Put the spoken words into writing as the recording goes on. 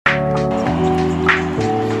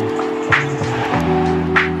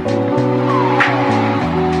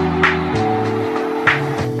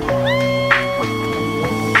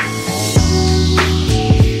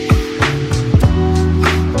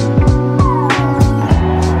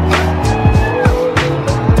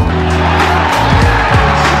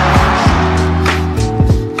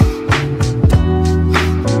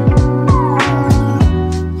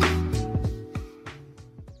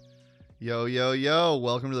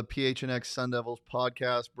the PHNX Sun Devils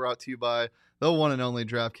podcast, brought to you by the one and only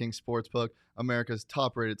DraftKings Sportsbook, America's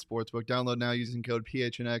top-rated sportsbook. Download now using code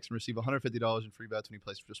PHNX and receive $150 in free bets when you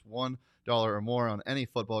place for just $1 or more on any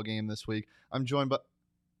football game this week. I'm joined by...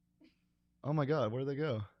 Oh, my God. Where did they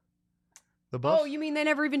go? The Buffs? Oh, you mean they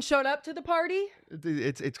never even showed up to the party?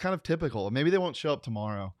 It's kind of typical. Maybe they won't show up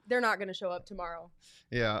tomorrow. They're not going to show up tomorrow.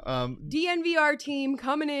 Yeah. DNVR team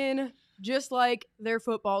coming in just like their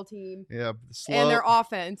football team. Yeah. Slow, and their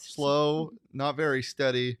offense. Slow, not very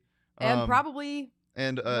steady. And probably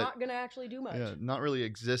and not going to actually do much. Yeah, not really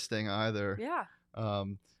existing either. Yeah.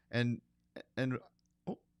 And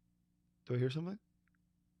oh, do I hear something?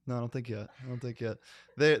 No, I don't think yet.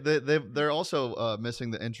 They're also missing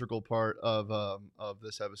the integral part of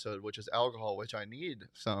this episode, which is alcohol, which I need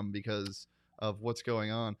some because of what's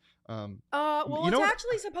going on. Well, it's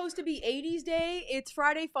actually supposed to be 80s Day. It's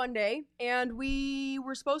Friday Fun Day, and we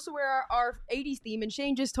were supposed to wear our 80s theme, and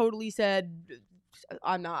Shane just totally said,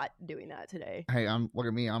 "I'm not doing that today." Hey, look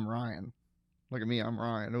at me, I'm Ryan. Look at me, I'm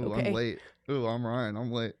Ryan. Ooh, okay. I'm late. Ooh, I'm Ryan.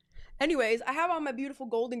 I'm late. Anyways, I have on my beautiful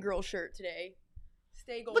Golden Girl shirt today.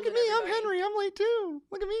 Stay golden. Look at me, everybody. I'm Henry. I'm late too.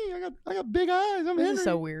 Look at me, I got big eyes. I'm Henry. This is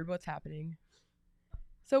so weird. What's happening?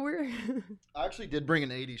 So we're. I actually did bring an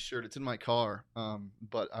 80s shirt. It's in my car.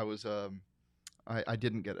 But I was I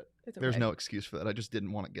didn't get it. It's okay. There's no excuse for that. I just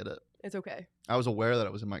didn't want to get it. It's okay. I was aware that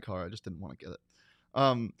it was in my car. I just didn't want to get it.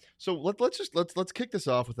 So let's kick this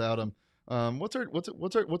off without him. What's our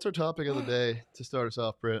topic of the day to start us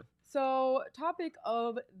off, Britt? So topic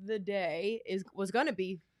of the day was gonna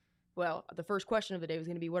be. Well, the first question of the day was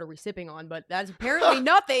going to be, what are we sipping on? But that's apparently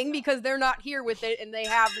nothing because they're not here with it, and they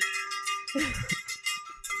have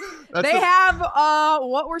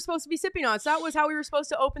what we're supposed to be sipping on. So that was how we were supposed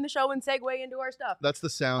to open the show and segue into our stuff. That's the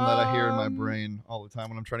sound that I hear in my brain all the time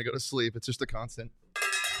when I'm trying to go to sleep. It's just a constant.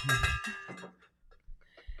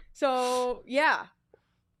 So yeah,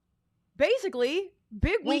 basically,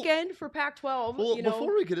 big weekend for Pac-12. Well,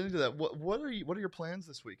 before we get into that, what are your plans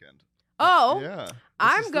this weekend? Oh, yeah.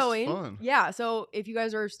 I'm going. This is fun. Yeah. So if you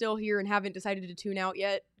guys are still here and haven't decided to tune out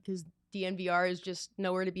yet, because DNVR is just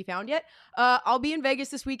nowhere to be found yet, I'll be in Vegas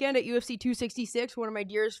this weekend at UFC 266. One of my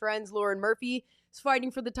dearest friends, Lauren Murphy, is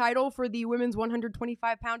fighting for the title for the women's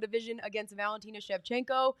 125-pound division against Valentina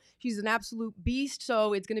Shevchenko. She's an absolute beast,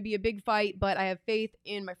 so it's going to be a big fight, but I have faith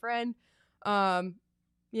in my friend. I'm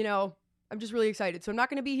just really excited. So I'm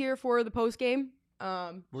not going to be here for the post game.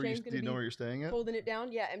 Do you know where you're staying at? Holding it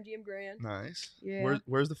down. Yeah, MGM Grand. Nice. Yeah.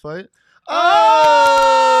 Where's the fight?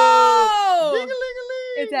 Oh!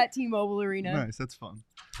 Ding-a-ling-a-ling! It's at T-Mobile Arena. Nice. That's fun.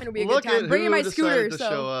 It'll be a good time. Bringing my scooter. To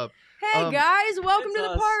show up. Hey guys, welcome to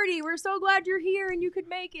the us. party. We're so glad you're here and you could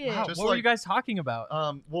make it. Wow, what were you guys talking about?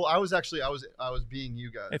 Well, I was being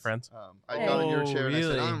you guys. Hey, friends. I got in your chair and I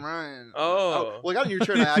really? said, I'm Ryan. Oh. Well, I got in your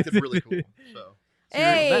chair and I acted really cool. So.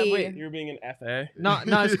 Hey. Wait, You were being an FA? not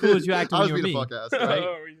as cool as you acted I when was you were being me. a fuck ass. Right?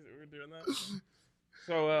 Oh, we're doing that?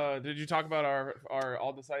 So, did you talk about our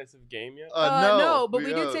all-decisive game yet? No, but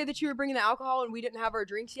we did say that you were bringing the alcohol and we didn't have our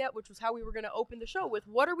drinks yet, which was how we were going to open the show with.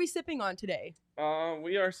 What are we sipping on today?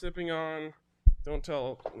 We are sipping on, don't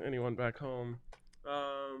tell anyone back home,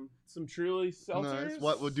 some Truly seltzers. Nice.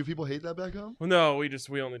 What do people hate that back home? Well, no, we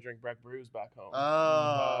only drink Breck Brews back home.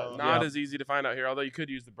 Oh, Not as easy to find out here, although you could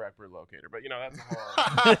use the Breck Brew locator, but that's a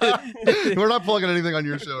whole We're not plugging anything on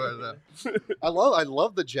your show right now. I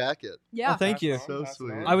love the jacket. Yeah. Oh, thank you. So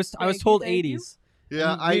sweet. I was Thank told you, thank you. 80s.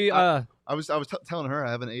 Yeah, I I was telling her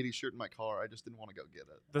I have an 80s shirt in my car. I just didn't want to go get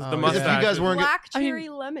it. the Oh, mustache. yeah. If you guys weren't Black cherry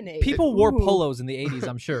lemonade. people wore Ooh. polos in the 80s,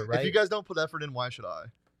 I'm sure, right? If you guys don't put effort in, why should I?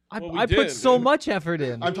 Well, we I put did, so dude. much effort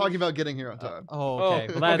in. I'm talking about getting here on time. Oh, okay.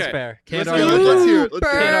 Oh, Well, that's okay. fair. Can't Let's argue do with it. that. Let's hear it.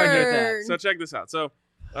 Let's hear it. Can't argue with that. Burn. So check this out. So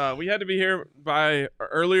we had to be here by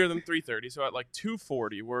earlier than 3:30. So at like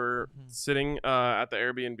 2:40, we're sitting at the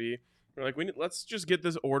Airbnb. We're like, let's just get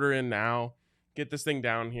this order in now, get this thing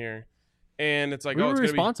down here, and it's like, We oh, were it's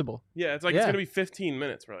gonna responsible. be it's gonna be 15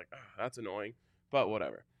 minutes. We're like, oh, that's annoying, but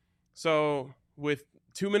whatever. So with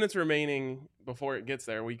 2 minutes remaining before it gets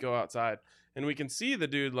there, we go outside and we can see the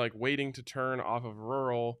dude like waiting to turn off of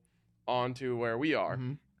rural onto where we are.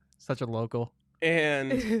 Mhm. Such a local.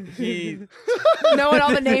 And he Knowing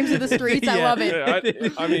all the names of the streets, I Yeah. love it. Yeah,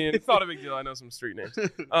 I mean, it's not a big deal. I know some street names.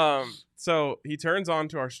 So he turns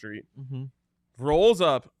onto our street, Mm-hmm. rolls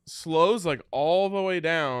up, slows like all the way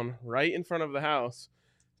down right in front of the house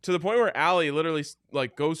to the point where Allie literally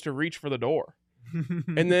like goes to reach for the door.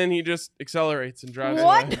 And then he just accelerates and drives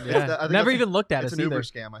What? away. Yeah. I think Never that's- even looked at It's us an either. Uber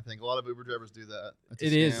scam, I think. A lot of Uber drivers do that. It's a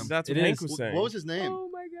It is. scam. That's It what Hank is. was saying. What was his name? Oh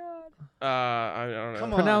my god. I don't know.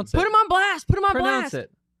 Come on. Pronounce it. Put him on blast. Put him on Pronounce blast.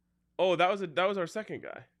 it. Oh, that was our second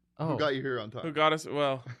guy. Who got you here on time? Who got us?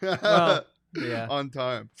 Well, Well, yeah. On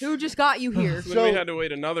time. Who just got you here? then So- we had to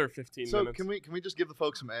wait another 15 So minutes. can we just give the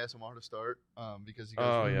folks some ASMR to start? Because you guys,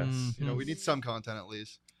 Oh, yes. we need some content at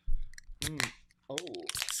least. Oh,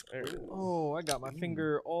 There it is. Oh, I got my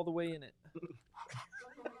finger all the way in it.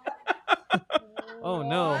 Oh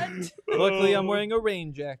no! What? Luckily, I'm wearing a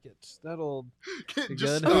rain jacket. That'll be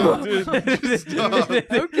just good. stop.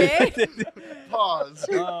 Okay. Pause.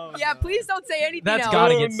 Oh, Yeah, no. please don't say anything That's else.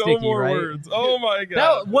 gotta Oh, get no sticky, more right? words. Oh my god.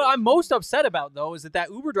 That, what I'm most upset about though is that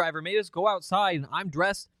Uber driver made us go outside and I'm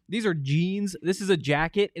dressed. These are jeans. This is a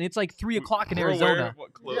jacket, and it's like 3 o'clock in We're aware Arizona. of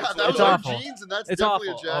what clothes Yeah, we're that It's was our awful. jeans, and that's It's definitely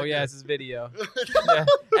awful. a jacket. Oh yeah, it's this video. Yeah,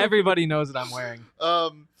 everybody knows what I'm wearing.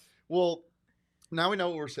 Well, now we know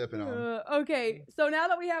what we're sipping on. Okay, so now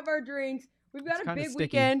that we have our drinks, we've got It's a kinda big sticky.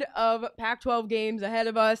 weekend of Pac-12 games ahead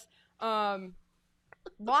of us.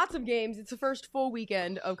 Lots of games. It's the first full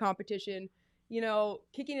weekend of competition. You know,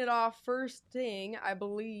 kicking it off first thing, I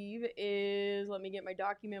believe, is, let me get my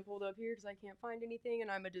document pulled up here because I can't find anything and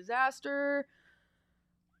I'm a disaster.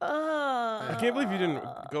 I can't believe you didn't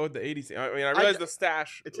go with the 80s. I mean, I realize the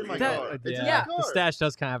stash. It's in my That- car. It's in Yeah. my car. The stash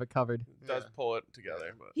does kind of have it covered. does Yeah. pull it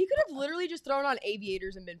together, but He could have literally just thrown on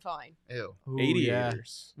aviators and been fine. Ew. Ooh,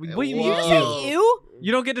 aviators. Yeah. Yeah, What do you mean? You just Whoa. say you?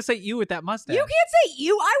 You don't get to say you with that mustache. You can't say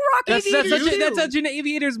you. I rock That's aviators such, too. that's such an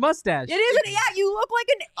aviator's mustache. It isn't. Yeah, you look like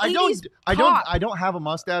an I 80s don't. pop. I don't have a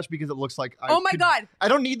mustache because it looks like. Oh my god. I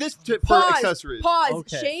don't need this for Pause. accessories. Pause.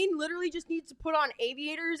 Okay. Shane literally just needs to put on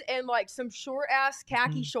aviators and like some short ass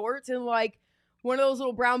khaki shorts and like one of those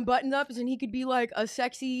little brown button ups, and he could be like a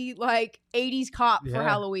sexy like 80s cop for Yeah.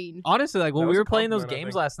 Halloween. Honestly, like when That we was a were playing those compliment, I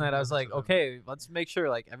games think. last night, I was like, okay, let's make sure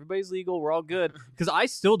like everybody's legal, we're all good. Because I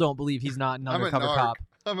still don't believe he's not an I'm a undercover narc. cop.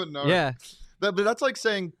 I'm a narc. Yeah, But that's like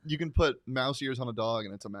saying you can put mouse ears on a dog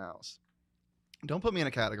and it's a mouse. Don't put me in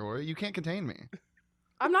a category. You can't contain me.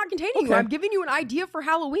 I'm not containing you. Okay. I'm giving you an idea for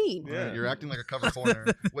Halloween. Yeah. You're acting like a cover corner,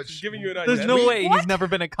 which Just giving you an there's idea. no We- way What? he's never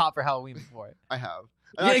been a cop for Halloween before. I have.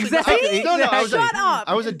 Yeah, Actually, exactly. No, I was Shut up.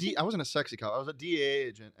 I wasn't a sexy cop. I was a DA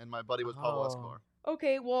agent, and my buddy was Pablo Oh. Escobar.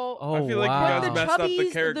 Okay, well, Oh, I feel like you wow. guys the messed up the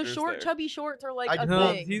chubbies, characters short there. chubby shorts are like I a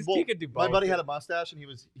know. thing. He could do both. My buddy had a mustache, and he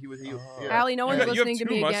was. Oh. Yeah. Allie, no one's Yeah. You have listening to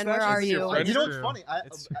two me again. Where mustaches? are Is your you? friend- You know It's what's true. funny?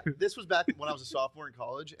 It's true. This was back when I was a sophomore in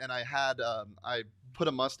college, and I had I put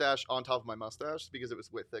a mustache on top of my mustache because it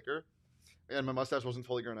was way thicker, and my mustache wasn't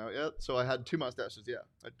fully grown out yet, so I had 2 mustaches. Yeah,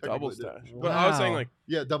 I Double technically did. stash. But I was saying Wow. like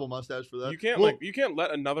Yeah, double mustache for that. you can't Well, you can't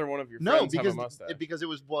let another one of your no, friends have because a mustache. because it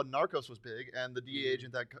was Narcos was big, and the DA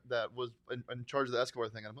agent that was in charge of the Escobar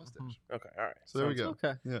thing had a mustache. Okay, all right. So there we Sounds- go.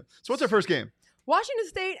 Okay. Yeah. So what's our first game? Washington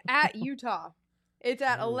State at Utah. It's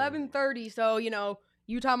at Ooh. 11:30, so you know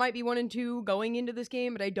Utah might be 1-2 going into this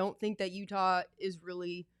game, but I don't think that Utah is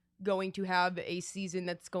really going to have a season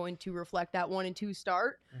that's going to reflect that 1-2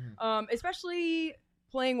 start. Especially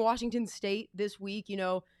playing Washington State this week. You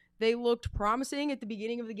know, they looked promising at the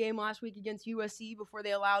beginning of the game last week against USC before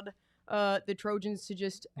they allowed the Trojans to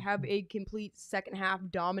just have a complete second half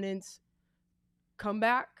dominant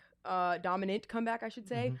comeback, I should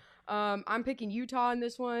say. I'm picking Utah in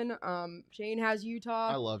this one. Shane has I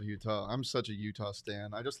Utah. love Utah. I'm such a Utah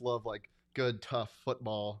stan. I just love like good, tough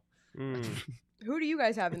football. Mm. Who do you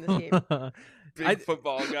guys have in this game? Big I-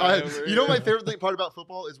 football guy. over You know here. my favorite part about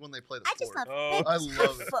football is when they play the I just sport. love Oh. I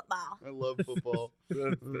love it. football. I love football. That's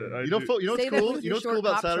it. I You know, do- you know what's Say that cool? with You know your what's cool short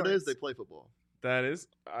about pop Saturdays? shorts. They play football. that is.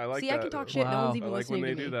 I like See, that. I can talk shit. No Wow. one's I even like when listening they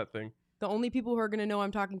to me. do that thing. The only people who are going to know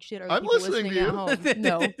I'm talking shit are the I'm people listening listening to at you. home.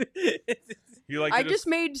 No. You like I to just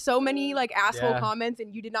made so many like asshole Yeah. comments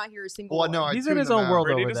and you did not hear a single Well, one. no, I He's in tuned his them own out. world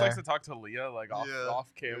Brady over just there. likes to talk to Leah like off Yeah.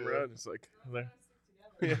 off camera, Yeah. and it's like there.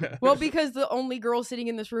 Yeah. Well, because the only girl sitting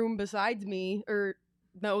in this room besides me or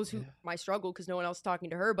knows who my struggle because no one else is talking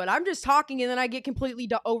to her, but I'm just talking and then I get completely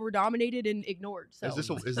over dominated and ignored. So Is this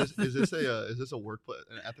a workplace,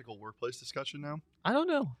 an ethical workplace discussion now? I don't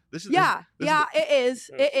know. This is yeah, this yeah, it is.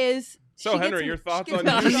 It is. So She Henry, gets- your she thoughts gets on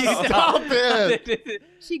my Utah? Stop it.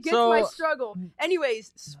 She gets So- my struggle.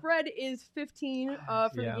 Anyways, spread is 15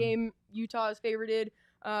 for Yeah. the game. Utah is favorited.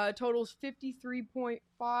 Totals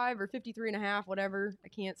 53.5 or 53.5, whatever. I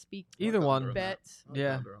can't speak Either I'll one. counter on that. bets. I'll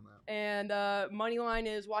Yeah. counter on that. And money line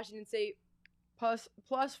is Washington State plus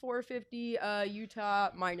 450, Utah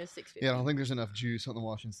minus 650. Yeah, I don't think there's enough juice on the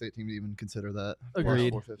Washington State team to even consider that. Plus Agreed.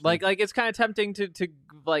 450. Like it's kind of tempting to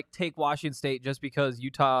like take Washington State just because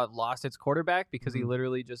Utah lost its quarterback because he Mhm.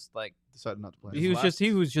 literally just like decided not to play. he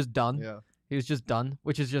was just done. Yeah. He was just done,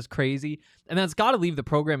 which is just crazy. And that's got to leave the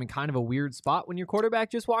program in kind of a weird spot when your quarterback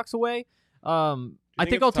just walks away. I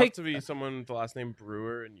think it's I'll tough take. to be someone with the last name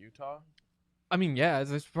Brewer in Utah. I mean, yeah,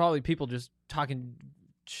 there's probably people just talking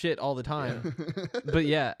shit all the time. But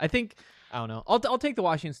yeah, I think I don't know. I'll take the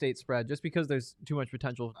Washington State spread just because there's too much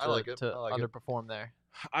potential I like it. to I like it. underperform there.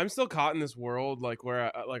 I'm still caught in this world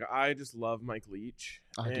where I just love Mike Leach.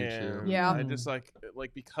 I do too. And Yeah. I just like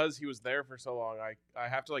because he was there for so long, I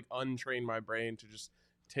have to untrain my brain to just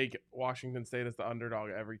take Washington State as the underdog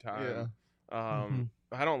every time.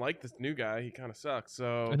 I don't like this new guy. He kind of sucks.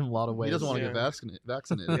 So In a lot of ways. He doesn't want to Yeah. get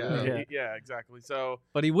vaccinated. yeah, Yeah. exactly. So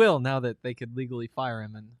But he will now that they could legally fire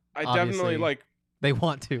him, and I obviously definitely like they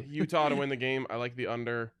want to. Utah to win the game. I like the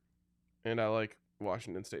under, and I like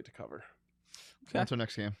Washington State to cover. On to the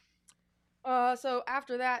next game. So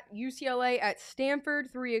after that, UCLA at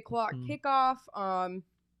Stanford, 3:00 kickoff.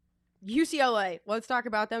 UCLA, let's talk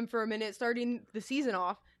about them for a minute. Starting the season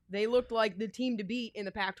off, they looked like the team to beat in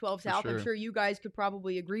the Pac-12 South. sure. I'm sure you guys could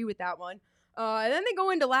probably agree with that one. And then they go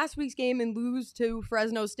into last week's game and lose to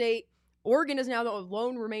Fresno State. Oregon is now the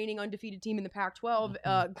lone remaining undefeated team in the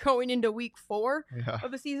Pac-12 going into week 4 Yeah.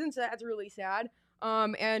 of the season, so that's really sad.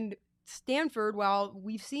 And Stanford, while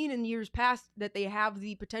we've seen in years past that they have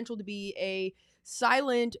the potential to be a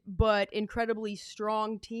silent but incredibly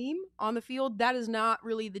strong team on the field, that is not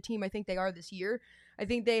really the team I think they are this year. I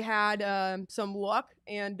think they had some luck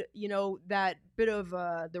and, that bit of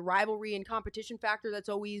the rivalry and competition factor that's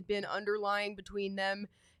always been underlying between them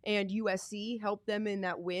and USC helped them in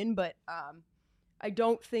that win. But I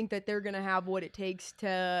don't think that they're going to have what it takes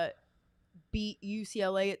to beat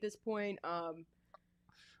UCLA at this point.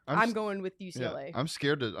 I'm going with UCLA. Yeah, I'm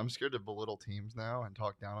scared to belittle teams now and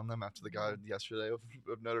talk down on them after the guy yesterday of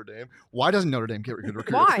Notre Dame. Why doesn't Notre Dame get good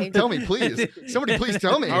recruits? Why? Tell me, please. Somebody please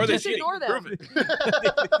tell me. How are they Just cheating? ignore them. Prove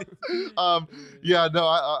it.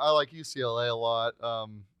 I like UCLA a lot.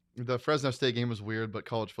 The Fresno State game was weird, but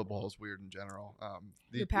college football is weird in general.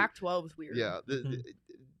 The Pac-12 is weird. Yeah.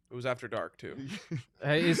 It was after dark too.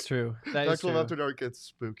 It is true. That is Pac-12 true. after dark gets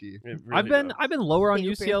spooky. It I've really been does. lower on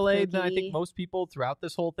Super UCLA than I spooky. think most people throughout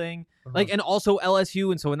this whole thing. Uh-huh. And also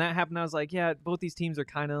LSU. And so when that happened, I was like, yeah, both these teams are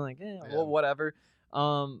kind of like, Yeah. well, whatever.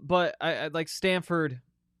 But I like Stanford.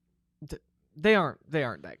 They aren't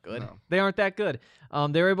that good. No. They aren't that good.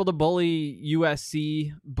 They were able to bully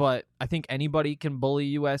USC, but I think anybody can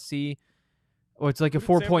bully USC. Oh, it's like a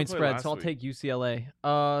Who did 4-point Stanford play spread, last so I'll week? take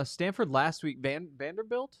UCLA. Stanford last week,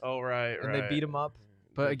 Vanderbilt, Oh right, and right. they beat 'em up.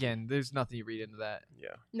 But again, there's nothing you read into that.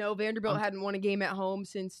 Yeah, No, Vanderbilt hadn't won a game at home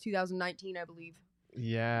since 2019, I believe.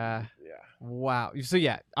 Yeah. yeah. Wow. So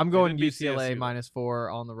yeah, I'm going did beat UCLA CSU.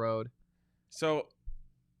 -4 on the road. So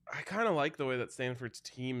I kind of like the way that Stanford's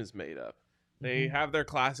team is made up. They Mm-hmm. have their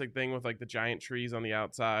classic thing with the giant trees on the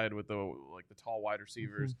outside with the tall wide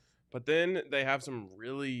receivers, but then they have some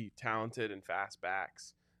really talented and fast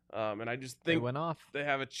backs. And I just They think went off. they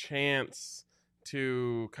have a chance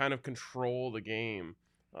to kind of control the game.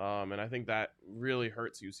 And I think that really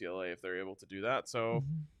hurts UCLA if they're able to do that. So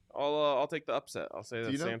I'll take the upset. I'll say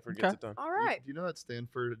that you know- Stanford Okay. gets it done. All Do right. you know that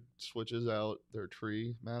Stanford switches out their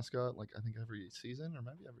tree mascot I think every season or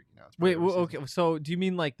maybe every it's probably Wait, every well, season. okay. So do you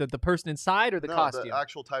mean like the person inside or the No, costume? the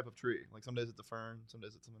actual type of tree. Like some days it's a fern, some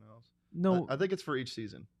days it's something else. no, I think it's for each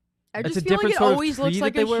season. I It's just a feel like different it sort of always tree looks that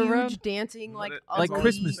like they a wear huge around? dancing, But like it's like ugly.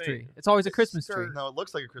 Christmas Same. tree. It's always a Christmas tree. Skirt. No, it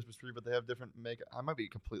looks like a Christmas tree, but they have different makeup. I might be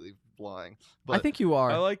completely lying, but I think you are.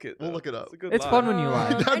 I like it. We'll though. look it up. It's a good It's lie. fun when you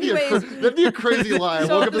lie. that'd be a crazy lie. I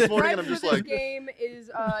So woke up the this morning spread and I'm for just this like, game is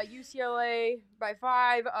UCLA by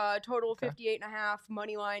 5. Total Okay. 58.5.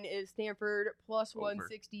 Money line is Stanford plus Over.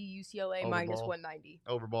 160. UCLA Over minus ball. 190.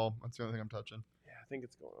 overball. That's the only thing I'm touching. Yeah, I think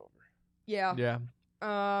it's going over. Yeah. Yeah.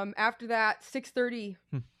 After that, 6:30,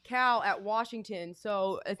 Cal at Washington.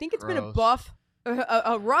 So I think it's been a Gross.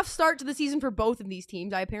 a rough start to the season for both of these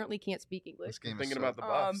teams. I apparently can't speak English. This game Thinking is about the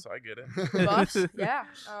Buffs, so I get it. The Buffs,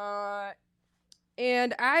 yeah.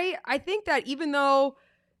 And I think that even though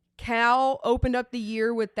Cal opened up the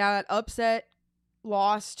year with that upset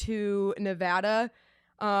loss to Nevada,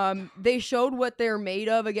 they showed what they're made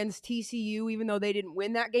of against TCU. Even though they didn't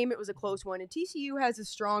win that game, it was a close one. And TCU has a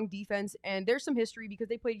strong defense, and there's some history because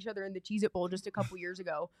they played each other in the Cheez-It Bowl just a couple years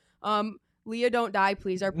ago. Leah, don't die,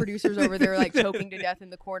 please. Our producer's over there choking to death in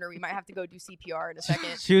the corner. We might have to go do CPR in a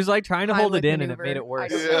second. She was trying to hold Heimlich it in, and it maneuver. made it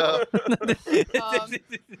worse. I don't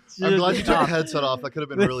know. I'm glad you took the headset off. That could have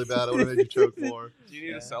been really bad. It would have made you choke more. Do you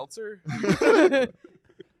need a seltzer?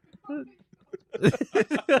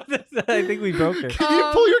 I think we broke her. Can you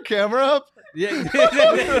pull your camera up? Yeah.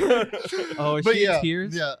 Oh, is But she yeah, in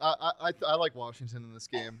tears? yeah, I like Washington in this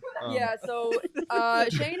game. Yeah, so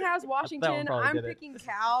Shane has Washington. probably I'm did it. picking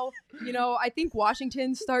Cal. I think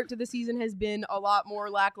Washington's start to the season has been a lot more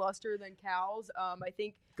lackluster than Cal's. I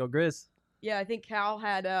think Go Grizz. Cal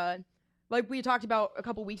had like we talked about a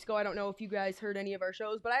couple weeks ago, I don't know if you guys heard any of our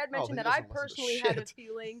shows, but I had mentioned he that I doesn't listen to personally had a shit.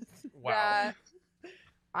 feeling Wow.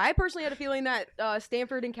 that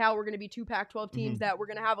Stanford and Cal were going to be two Pac-12 teams that were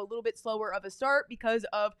going to have a little bit slower of a start because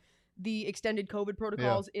of the extended COVID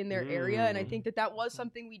protocols in their area. And I think that was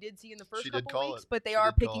something we did see in the first She did couple call weeks, it. but they She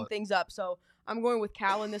are did call picking it. things up. So I'm going with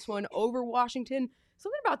Cal in this one over Washington.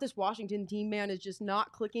 Something about this Washington team, man, is just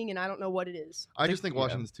not clicking, and I don't know what it is. I just think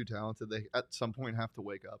Washington's too talented. They at some point have to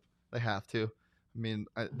wake up. They have to. I mean,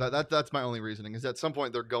 that's my only reasoning is at some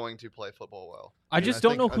point they're going to play football well. I just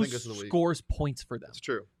don't know who think this is the week. scores points for them. It's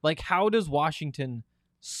true. Like, how does Washington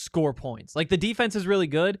score points? Like, the defense is really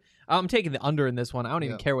good. I'm taking the under in this one. I don't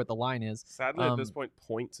even care what the line is. Sadly, at this point,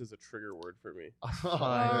 points is a trigger word for me. I'm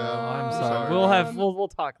I'm sorry. sorry. We'll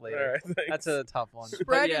talk later. All right, thanks. That's a tough one. Spread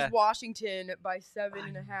But yeah. is Washington by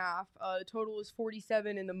 7.5. The total is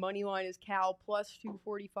 47, and the money line is Cal plus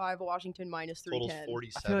 245. Washington minus Total's 310.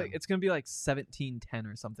 47. I feel like it's gonna be like 17-10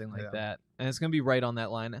 or something like Yeah. that, and it's gonna be right on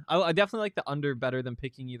that line. I definitely like the under better than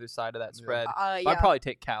picking either side of that spread. Yeah. I'd probably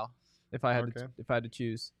take Cal if I had Okay. to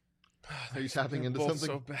choose. Are you tapping into Both something?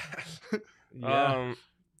 so bad. Yeah.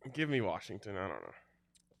 Give me Washington. I don't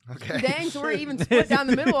know. Okay. Dang, so we're even split down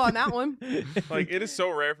the middle on that one. Like, it is so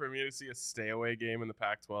rare for me to see a stay away game in the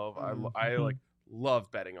Pac-12. I like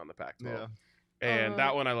love betting on the Pac-12. Yeah. And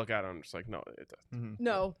that one I look at, I'm just like, no, it doesn't.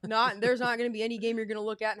 No, there's not going to be any game you're going to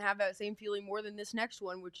look at and have that same feeling more than this next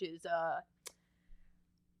one, which is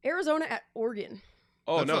Arizona at Oregon.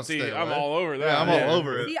 Oh, That's no, not see, stay I'm away. all over that. Yeah, I'm all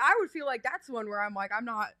over it. See, I would feel like that's one where I'm like, I'm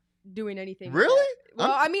not doing anything. with Really? that.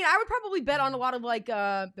 Well, I mean, I would probably bet on a lot of like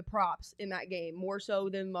the props in that game more so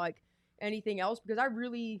than like anything else because I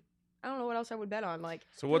don't know what else I would bet on. Like,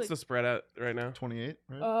 So what's the spread at right now? 28,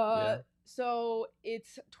 right? Yeah. So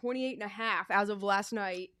it's 28.5 as of last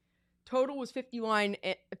night. Total was 59,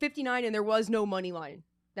 and there was no money line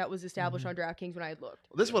that was established on DraftKings when I had looked.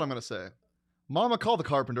 This is what I'm going to say. Mama, call the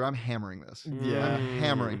carpenter. I'm hammering this. Yeah. I'm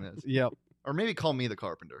hammering this. Yep. Or maybe call me the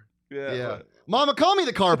carpenter. Yeah. Yeah. Mama, call me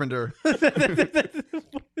the carpenter.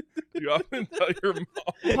 You often tell your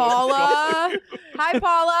mom. Paula. Hi,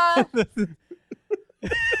 Paula.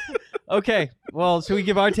 Okay. Well, should we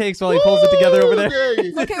give our takes while he pulls it together over there?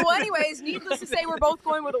 Okay. Okay, well, anyways, needless to say, we're both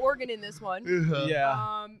going with Oregon in this one.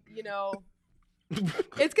 Yeah. You know,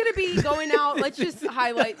 it's going to be going out. Let's just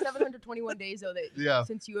highlight 721 days, though, that Yeah.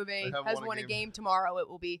 since U of A They have has won a won a game. game tomorrow, it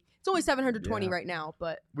will be. It's only 720 Yeah. right now,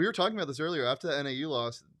 but We were talking about this earlier. After the NAU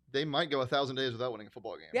loss, they might go 1,000 days without winning a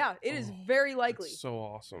football game. yeah, it is very likely. That's so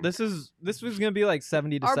awesome. This was gonna be like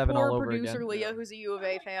 70 to Our 7 all poor over producer, again. Leah, who's a U of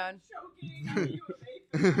A fan.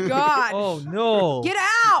 God. Oh no! Get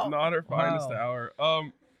out! Not her finest Wow.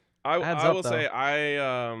 hour. I Adds I up, will say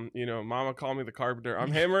Mama call me the carpenter.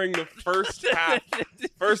 I'm hammering the first half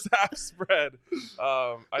spread.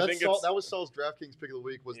 I think it's that was Saul's DraftKings pick of the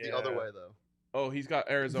week. Was the other Yeah. way though. oh, he's got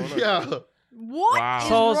Arizona. Yeah. What is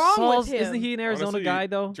Wow. wrong Saul's, with him? isn't he an Arizona Honestly, guy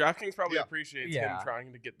though? DraftKings probably Yeah. appreciates Yeah. him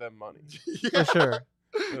trying to get them money. For sure.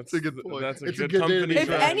 That's a good point. That's a It's good day to company be If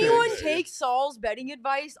DraftKings. anyone DraftKings. takes Saul's betting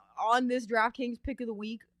advice on this DraftKings pick of the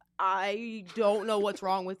week, I don't know what's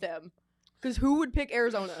wrong with them. Because who would pick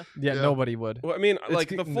Arizona? Yeah, Yeah. nobody would. Well, I mean, It's like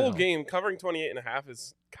g- the full no. game covering 28.5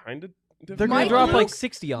 is kind of They're difficult. gonna Mike drop Luke- like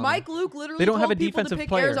 60 on Mike them. Luke literally They don't have told a people to defensive pick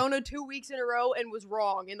player. Arizona 2 weeks in a row and was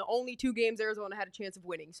wrong. In the only 2 games Arizona had a chance of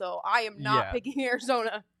winning. So I am not Yeah. picking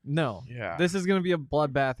Arizona. No, Yeah. this is gonna be a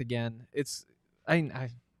bloodbath again. It's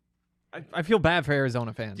I feel bad for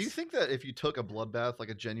Arizona fans. Do you think that if you took a bloodbath, like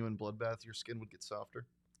a genuine bloodbath, your skin would get softer?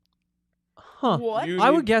 Huh? What? You I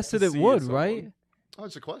would need guess to that it see would, someone. right? Oh,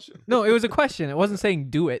 it's a question. No, it was a question. It wasn't saying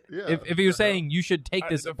do it. Yeah. If he was saying you should take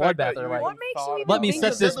this The fact that bloodbath, or you like, What even makes thought you about even let me think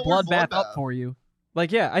set of this the word bloodbath up bloodbath. for you.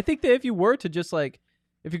 Like, yeah, I think that if you were to just like,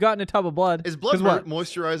 if you got in a tub of blood, Is blood 'cause what?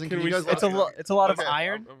 moisturizing? Can you we guys stop? It's a it's a lot of Okay.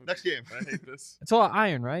 iron. Next game. I hate this. It's a lot of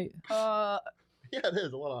iron, right? Yeah, it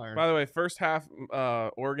is a lot of iron. By the way, first half,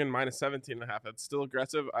 Oregon minus 17.5. That's still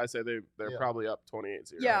aggressive. I say they're Yeah. probably up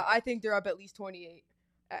 28-0. Yeah, I think they're up at least 28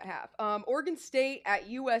 at half. Oregon State at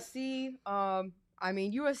USC. I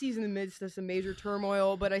mean, USC's in the midst of some major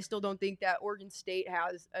turmoil, but I still don't think that Oregon State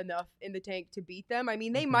has enough in the tank to beat them. I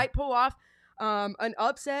mean, they might pull off an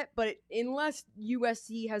upset, but unless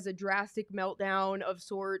USC has a drastic meltdown of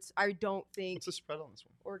sorts, I don't think What's the spread on this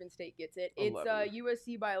one? Oregon State gets it. It's 11.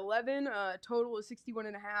 USC by 11. Total is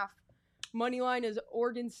 61.5. Money line is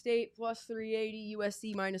Oregon State plus 380,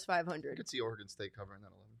 USC minus I 500. could see Oregon State covering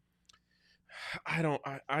that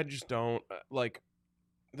 11. I just don't like.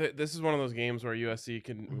 This is one of those games where USC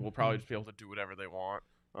will probably just be able to do whatever they want.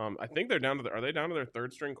 I think they're down to are they down to their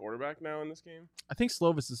third string quarterback now in this game? I think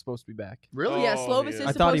Slovis is supposed to be back. Really? Yeah, Oh, Slovis yeah. is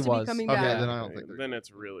I thought he supposed to be was. coming Okay, back. then I don't think they're Then good.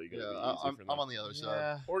 it's really going to be Yeah, easy for them. I'm on the other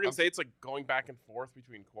side. Oregon State's like going back and forth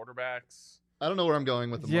between quarterbacks. I don't know where I'm going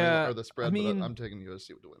with the money Yeah, or the spread, I mean- but I'm taking USC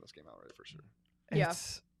to win this game outright for sure. Yeah.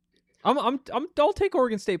 It's- I'll take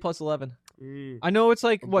Oregon State plus 11. Mm. I know it's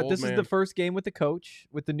like A what bold this is man. the first game with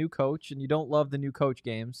the new coach, and you don't love the new coach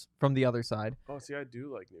games from the other side. Oh, see, I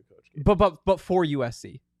do like new coach games. But for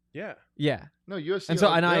USC, Yeah. yeah. No, USC. And so-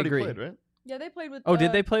 they and I already agree. Played, right? Yeah, they played with. Oh,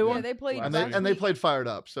 did they play Yeah, one? they played. Last And last they week. played fired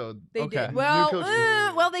up. So They Okay. did. Well,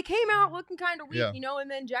 coach- well, they came out looking kind of weak, Yeah. you know, and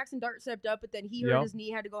then Jackson Dart stepped up, but then he hurt Yep. his knee,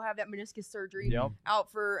 had to go have that meniscus surgery, Yep.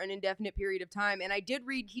 out for an indefinite period of time. And I did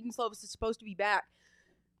read Keaton Slovis is supposed to be back.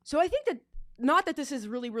 So I think that, not that this is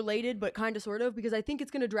really related, but kind of sort of, because I think it's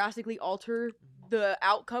going to drastically alter the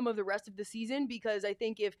outcome of the rest of the season, because I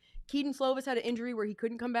think if Keaton Slovis had an injury where he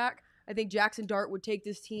couldn't come back, I think Jackson Dart would take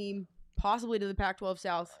this team possibly to the Pac-12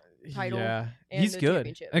 South title. Yeah, and he's the good.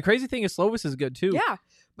 championship. And the crazy thing is Slovis is good too. Yeah,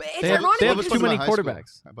 but it's They have- ironic they have Slovis because too was in many my high school.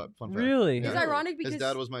 quarterbacks. But fun fact. Really? It's ironic because his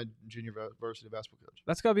dad was my junior varsity basketball coach.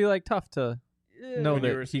 That's gotta be like tough to know When you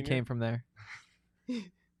were that a he senior? came from there.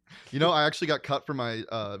 You know, I actually got cut from my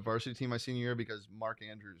varsity team my senior year because Mark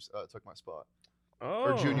Andrews took my spot. Oh.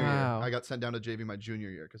 Or junior Wow. year. I got sent down to JV my junior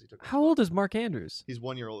year because he took my How spot. old is Mark Andrews? He's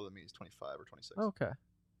 1 year older than me. He's 25 or 26. Okay.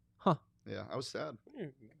 Yeah, I was sad.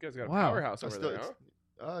 You guys got a Wow. powerhouse I over still, there,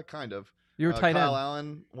 huh? kind of. You were tight Kyle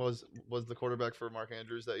end. Allen was the quarterback for Mark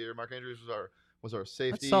Andrews that year. Mark Andrews was our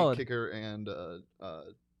safety, solid. kicker, and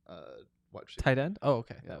wide receiver. Tight end? Oh,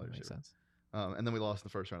 okay. Yeah, That would wide make receiver. sense. And then we lost in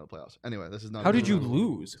the first round of the playoffs. Anyway, this is not. How did you really-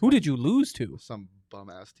 lose? Who did you lose to? Some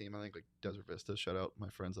bum ass team. I think like Desert Vista. Shout out my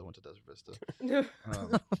friends that went to Desert Vista.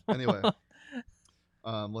 Anyway,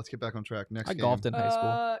 let's get back on track. Next I game. golfed in high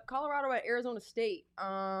school. Colorado at Arizona State.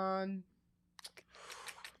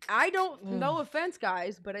 I don't. No offense,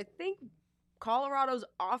 guys, but I think Colorado's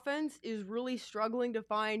offense is really struggling to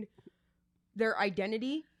find their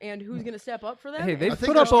identity and who's going to step up for them. Hey, I they've think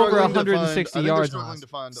put they're up over struggling to 160 find- yards. I in think the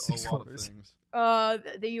they're last struggling to find 6 a lot of quarters. things.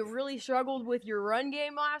 They really struggled with your run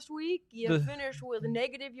game last week. You The- finished with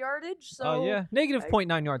negative yardage. So, Oh yeah, negative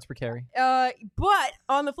 0.9 yards per carry. But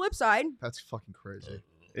on the flip side, That's fucking crazy.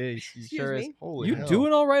 excuse sure is. me, Holy You hell.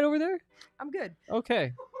 doing all right over there? I'm good.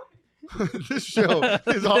 Okay. This show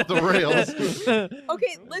is off the rails.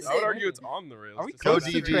 Okay, listen. I would argue it's on the rails. Are we to close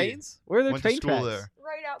some to DB. degree. trains? Where are the Went to train school tracks? there.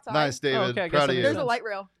 Right outside. Nice, David. okay, I guess Proud that of makes you. There's a sense. light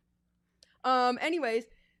rail. Anyways,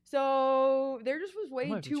 so there just was might way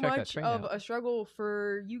have to too check that much train of out. a struggle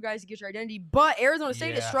for you guys to get your identity. But Arizona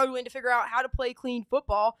State is Yeah. struggling to figure out how to play clean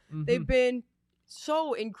football. They've Mhm. been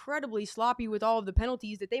so incredibly sloppy with all of the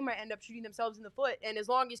penalties that they might end up shooting themselves in the foot. And as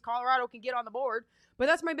long as Colorado can get on the board, but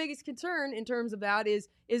that's my biggest concern in terms of that is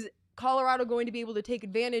Colorado going to be able to take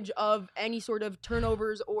advantage of any sort of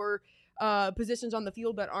turnovers or positions on the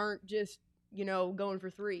field that aren't just, going for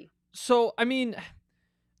three. So I mean,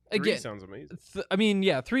 Three again, sounds amazing. I mean,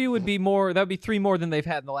 yeah, 3 would be more. That would be 3 more than they've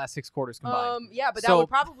had in the last 6 quarters combined. Yeah, but that So- would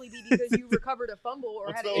probably be because you recovered a fumble or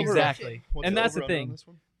What's had the an over? interception. Exactly. What's And that's the over-under on thing. this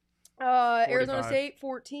one? Arizona 45. State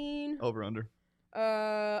 14. Over under.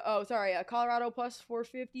 Colorado plus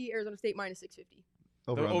 450. Arizona State minus 650.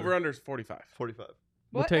 The over under is 45. 45.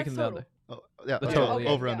 We're What? taking That's the total. under. Oh, yeah. The okay. total, yeah.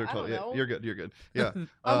 Over Yeah, under I total. don't Yeah, know. you're good. You're good. Yeah.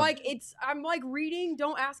 I'm like reading.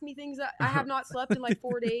 Don't ask me things that I have not slept in like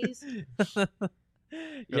 4 days.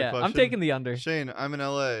 Yeah, I'm question? taking the under. Shane, I'm in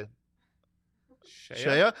LA. Shea?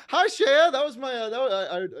 Shea? Hi, Shea. That was my.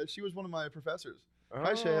 She was one of my professors.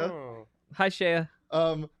 Hi, Shea. Oh. Hi, Shea.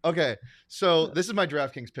 Okay, so this is my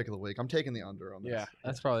DraftKings pick of the week. I'm taking the under on this. Yeah.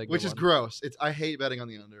 That's probably a good Which is one. gross. I hate betting on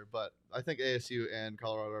the under, but I think ASU and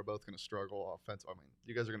Colorado are both going to struggle offensively. I mean,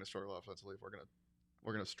 you guys are going to struggle offensively. We're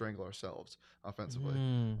going to strangle ourselves offensively.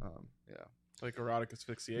 Mm. Yeah. Like erotic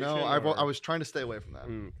asphyxiation? No, I or- was trying to stay away from that.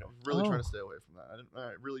 Mm, okay. I'm really trying Oh. to stay away from that.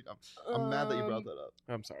 I'm mad that you brought that up.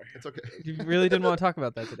 I'm sorry. It's okay. You really didn't want to talk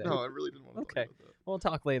about that today. No, I really didn't want to Okay. talk about that. We'll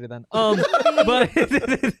talk later then. But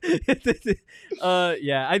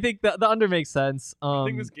yeah, I think the under makes sense. I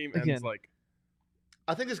think this game ends again, like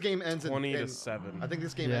I think this game ends 20 in to 7. I think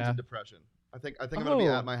this game ends Yeah. in depression. I think I'm going to be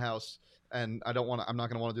Oh. at my house, and I'm not going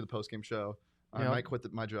to want to do the post game show. I Yeah. might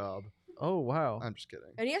quit my job. Oh wow. I'm just kidding.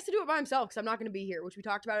 And he has to do it by himself because I'm not going to be here, which we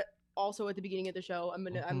talked about also at the beginning of the show. I'm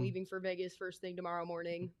Mhm. leaving for Vegas first thing tomorrow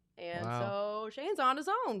morning, and Wow. so Shane's on his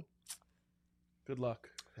own. Good luck.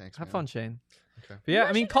 Thanks. Have man. fun, Shane. Okay. But yeah, We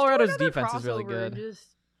I mean should just do Colorado's another defense is really crossover and good. Just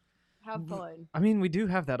have fun. I mean, we do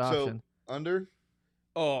have that So option. under.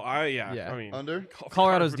 Oh, Yeah. I mean, Under?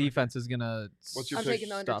 Colorado's defense is gonna. What's your I'm pick? taking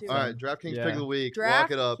the under stop too. them. All right, DraftKings Yeah. pick of the week. Draft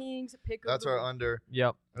Lock it up. Kings pick. That's of our the week. under.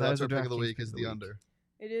 Yep. that That's is our pick of the DraftKings week. pick Is of the week. under.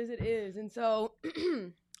 It is. And so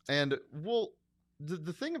And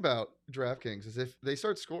the thing about DraftKings is if they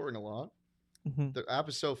start scoring a lot, the app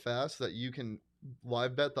is so fast that you can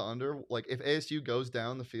live bet the under. Like if ASU goes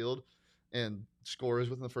down the field and scores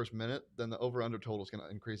within the first minute, then the over-under total is going to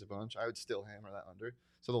increase a bunch. I would still hammer that under.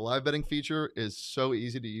 So the live betting feature is so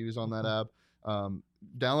easy to use on that app.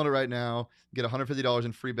 Download it right now. Get $150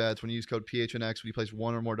 in free bets when you use code PHNX when you place $1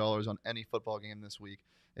 or more on any football game this week.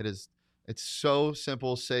 It's so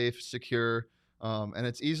simple, safe, secure, and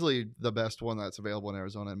it's easily the best one that's available in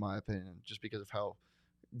Arizona, in my opinion, just because of how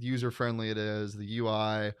user-friendly it is. The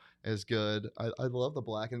UI is good. I love the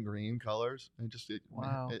black and green colors.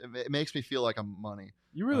 Wow. It makes me feel like I'm money.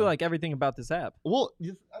 You really like everything about this app. Well,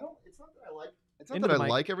 it's not that I like. It's not that I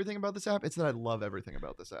like everything about this app. It's that I love everything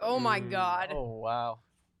about this app. oh my God. Oh, wow.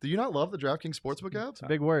 Do you not love the DraftKings Sportsbook app? It's a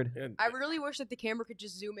big word. Yeah, I really wish that the camera could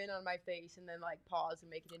just zoom in on my face and then like pause and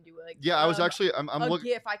make it into like Yeah, I was actually I'm a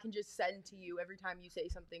looking. GIF I can just send to you every time you say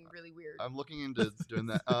something really weird. I'm looking into doing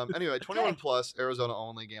that. Anyway, 21 plus, Arizona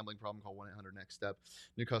only, gambling problem, call 1-800-NEXT STEP.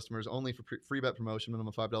 New customers only for free bet promotion,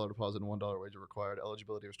 minimum $5 deposit and $1 wager required.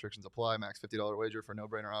 Eligibility restrictions apply. Max $50 wager for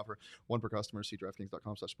no-brainer offer. One per customer. See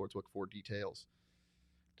DraftKings.com/sportsbook for details.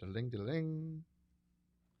 Diddle-ding, diddle-ding.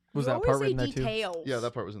 Was You that always part say written there too? details. Yeah,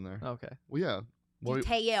 that part was in there. Okay. Well, yeah. What do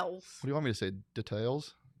Details. you want me to say?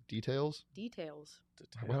 Details? Details? Details.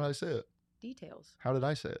 How did I say it? Details. How did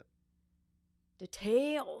I say it?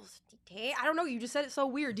 Details. I don't know. You just said it so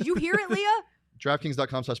weird. Did you hear it, Leah?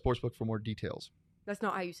 DraftKings.com/sportsbook for more details. That's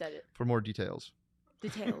not how you said it. For more details.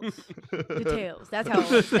 Details. Details. That's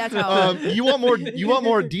how. You want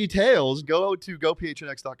more details? Go to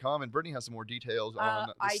gophnx.com and Brittany has some more details on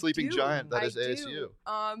the I sleeping do. giant that I is do.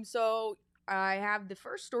 ASU. So I have the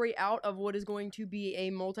first story out of what is going to be a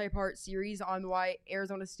multi-part series on why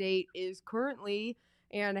Arizona State is currently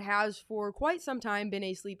and has for quite some time been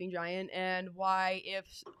a sleeping giant, and why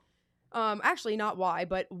actually not why,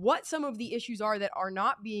 but what some of the issues are that are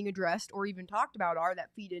not being addressed or even talked about are that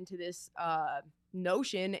feed into this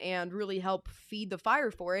notion and really help feed the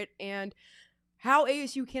fire for it, and how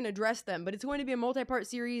ASU can address them. But it's going to be a multi-part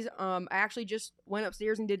series. I actually just went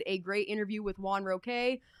upstairs and did a great interview with Juan Roque.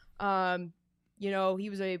 He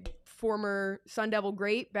was a former Sun Devil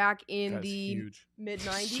great back in Guy's the huge.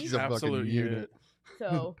 mid-90s. He's a Absolute fucking unit.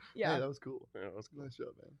 So, yeah. Hey, that was cool. Yeah, that was cool. Nice job,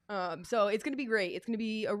 man. So it's going to be great. It's going to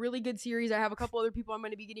be a really good series. I have a couple other people I'm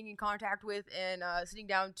going to be getting in contact with and sitting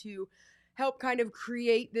down to help kind of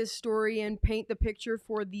create this story and paint the picture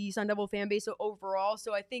for the Sun Devil fan base overall.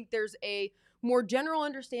 So I think there's a more general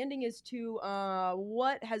understanding as to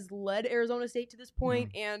what has led Arizona State to this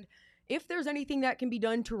point, and if there's anything that can be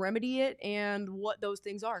done to remedy it, and what those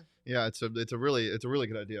things are. Yeah, it's a really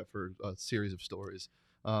good idea for a series of stories.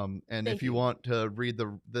 And Thank if you you. want to read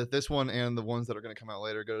this one and the ones that are going to come out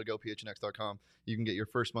later, go to gophnx.com. You can get your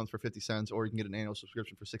first month for 50 cents, or you can get an annual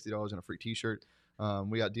subscription for $60 and a free T-shirt.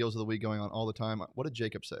 We got deals of the week going on all the time. What did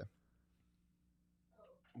Jacob say?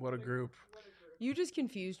 What a group. You just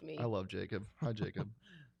confused me. I love Jacob. Hi, Jacob.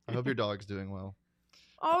 I hope your dog's doing well.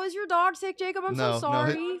 Oh, is your dog sick, Jacob? I'm No, so no,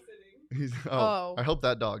 sorry. Oh. I hope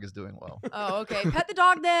that dog is doing well. Oh, okay. Pet the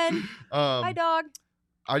dog then. Hi, dog.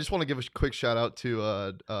 I just want to give a quick shout out to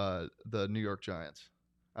the New York Giants.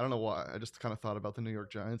 I don't know why. I just kind of thought about the New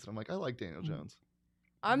York Giants, and I'm like, I like Daniel Jones.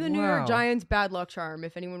 I'm the New York Giants bad luck charm,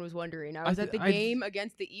 if anyone was wondering. I was at the I- game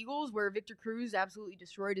against the Eagles where Victor Cruz absolutely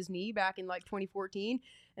destroyed his knee back in like 2014.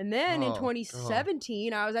 And then in Oh,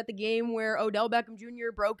 2017, I was at the game where Odell Beckham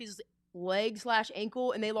Jr. broke his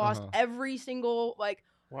leg/ankle, and they lost every single like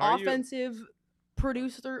Why are you- offensive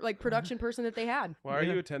production person that they had. Why are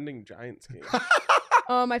you attending Giants games?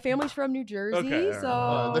 My family's from New Jersey, Okay,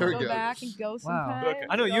 so there we go go. back and go Wow. sometime. Okay.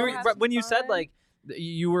 I know Go you have were, some when you said fun. like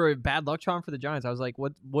you were a bad luck charm for the Giants. I was like,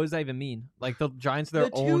 what does that even mean? Like the Giants, are their The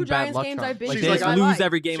two own bad Giants luck games charm. I've been Like to they in just my lose life.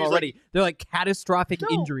 every game She's already. They're like catastrophic No,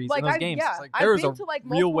 injuries like in those I've, games. Yeah, It's like, I've there is been a to like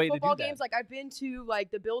real multiple way to do football that. games. Like I've been to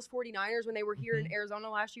like the Bills 49ers when they were here in Arizona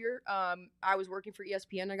last year. I was working for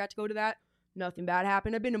ESPN. I got to go to that. Nothing bad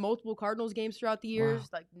happened. I've been to multiple Cardinals games throughout the years. Wow.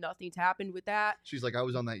 Like nothing's happened with that. She's like, I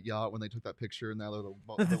was on that yacht when they took that picture, and now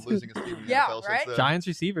they're losing a team in the Yeah, NFL right? since then. Giants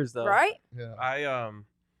receivers though. Right? Yeah.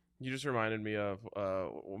 You just reminded me of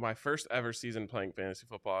my first ever season playing fantasy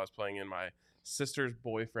football. I was playing in my sister's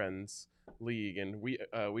boyfriend's league, and we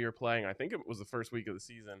were playing. I think it was the first week of the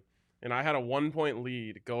season, and I had a 1-point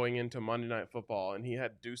lead going into Monday Night Football, and he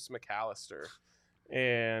had Deuce McAllister.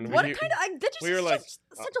 And What we, kind of? That just we were is like,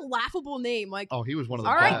 such a laughable name. Like, Oh, he was one of the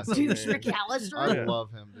all right, best. douche man. McAllister. I Yeah.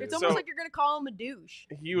 love him. Dude. It's almost So- like you're gonna call him a douche.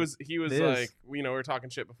 he was It is. like, we were talking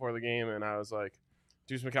shit before the game, and I was like,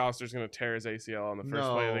 Deuce McAllister's going to tear his ACL on the first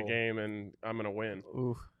play of the No. game, and I'm going to win.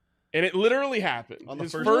 Oof. And it literally happened. On the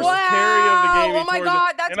His first first play. carry of the game. Oh my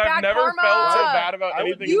God, that's and bad I've never karma. felt so bad about I would-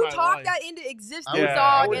 anything You in my talk life. that into existence, I would- I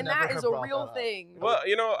dog, would and never that is have a brought real that up. thing. Well,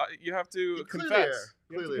 you have to You confess. clearly You have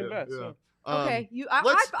to Clearly, confess. yeah. So. Okay,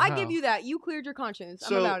 let's- I Wow. give you that. You cleared your conscience. I'm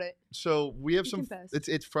So- about it. So we have You some. confess.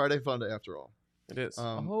 It's Friday Fun Day after all. It is.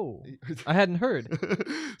 Oh, I hadn't heard.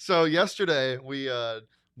 So yesterday we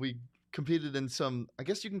competed in some. I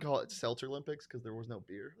guess you can call it Seltzer Olympics because there was no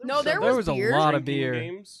beer. No, there There was was a beer. lot of Drinking beer.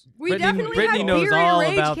 Games. We Brittany- definitely Brittany had knows beer all and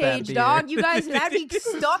Rage about that Cage, beer. dog. You guys had me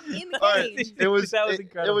stuck in the All right, cage. it was That was it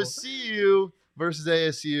incredible. was CU versus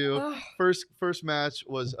ASU. Ugh. First match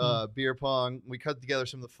was beer pong. We cut together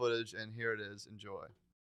some of the footage, and here it is. Enjoy.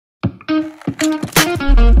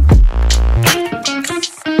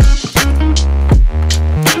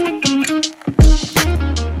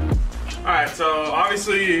 All right, so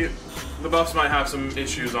obviously the Buffs might have some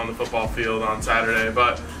issues on the football field on Saturday,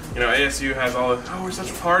 but ASU has all the, we're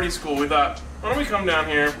such a party school. We thought, why don't we come down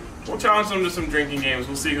here? We'll challenge them to some drinking games.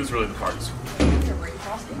 We'll see who's really the party school.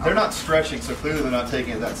 They're not stretching, so clearly they're not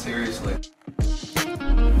taking it that seriously.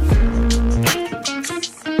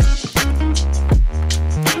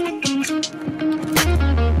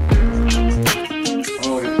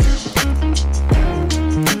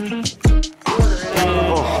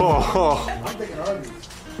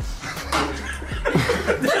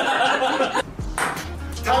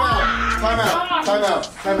 Time out.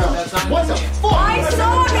 What the fuck? I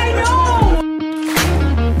saw it, I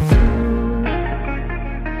know!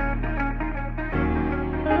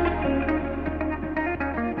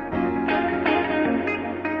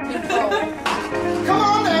 Come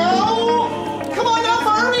on now! Come on now,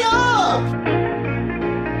 hurry up!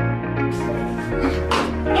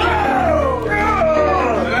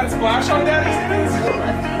 Did that splash on Daddy's hands?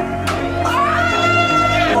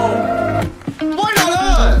 Why not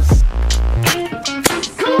us?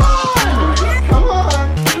 Come on! Come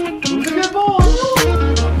on! Who's a good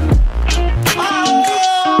boy?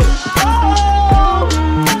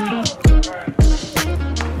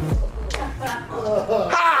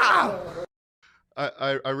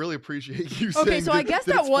 I really appreciate you saying. Okay, so I guess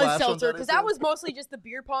did that it was splash on seltzer Daddy's because that hands? was mostly just the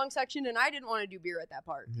beer pong section, and I didn't want to do beer at that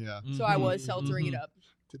part, Yeah. so I Mhm, was seltzering it mhm. up.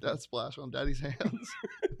 Did that splash on Daddy's hands?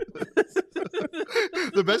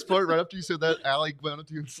 The best part, right after you said that, Allie went up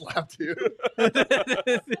to you and slapped you.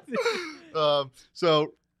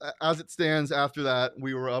 So as it stands, after that,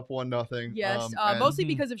 we were up 1-0. Yes, and mostly Mhm.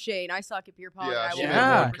 because of Shane. I suck at beer pong. Yeah, and I she will did never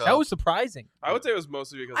Yeah, one do cup. that was surprising. I would say it was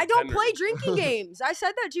mostly because I of don't Tender. play drinking games. I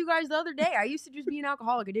said that to you guys the other day. I used to just be an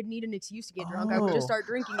alcoholic. I didn't need an excuse to get drunk. I would just Oh. start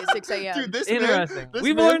drinking at 6 a.m. Dude, this Interesting. man, this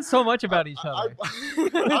We've man, learned so much about each other.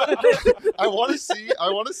 I want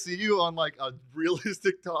to see you on like a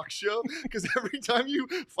realistic talk show because every time you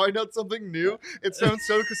find out something new, it sounds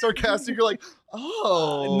so sarcastic. You're like,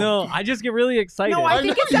 oh No, I just get really excited. No, I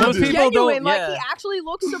think it know you sounds do. Most people don't- genuine. Like yeah. he actually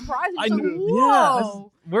looks surprised. I He's like, kn-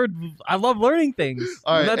 whoa. I love learning things.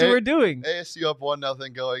 All right, That's what we're doing. ASU up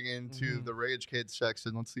 1-0 going into Mhm. the Rage Kids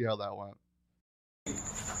section. Let's see how that went.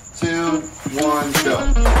 2, 1,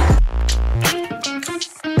 go.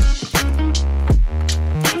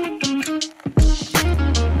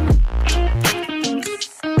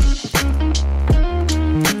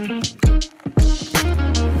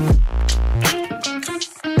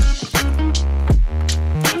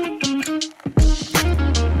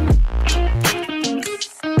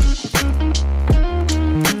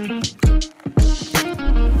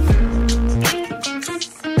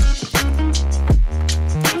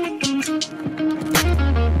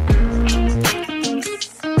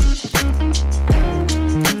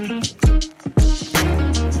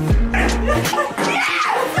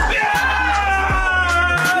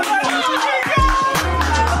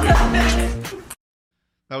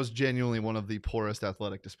 That was genuinely one of the poorest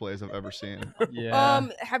athletic displays I've ever seen. Yeah.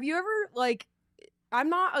 Have you ever like? I'm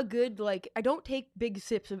not a good I don't take big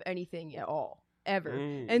sips of anything at all ever.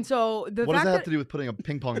 Mm. And so the What does fact that have to do with putting a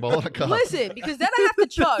ping pong ball in a cup? listen, because then I have to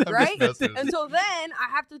chug, I'm right? just messing. And so then I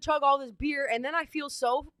have to chug all this beer, and then I feel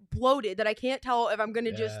so bloated that I can't tell if I'm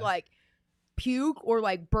gonna just Yeah. like puke or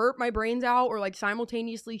like burp my brains out or like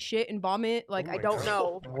simultaneously shit and vomit. Like Oh I my don't God.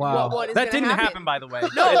 know Wow. what is That gonna didn't happen. by the way.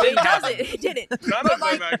 No, it didn't doesn't. happen. It didn't. None But of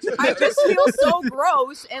like them actually. I just feel so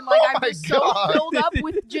gross and like Oh I'm my just God. so filled up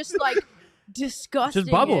with just like disgusting.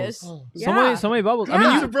 Just bubbles. Oh. Yeah. So many bubbles. I Yeah. mean,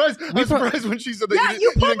 I'm you surprised. I'm surprised when she said that. Yeah,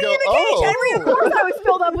 you didn't put me go, in the cage, Henry. Of course I was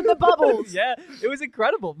filled up with the bubbles. yeah, it was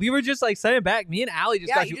incredible. We were just like sending back. Me and Allie just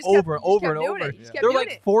Yeah, got you you just kept- over and you just over kept and doing over. it. You just Yeah. kept There were doing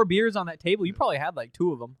like it. 4 beers on that table. You probably had like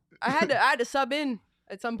 2 of them. I had to sub in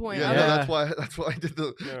at some point. Yeah, I no, was- that's why I did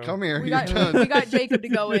the Yeah. come here. We You're got, done. we got Jacob to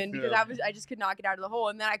go in because Yeah. I just could not get out of the hole,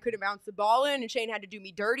 and then I couldn't bounce the ball in, and Shane had to do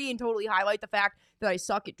me dirty and totally highlight the fact that I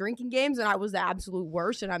suck at drinking games, and I was the absolute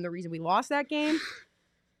worst, and I'm the reason we lost that game.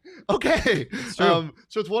 Okay. true.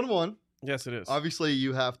 So it's 1-1. Yes, it is. Obviously,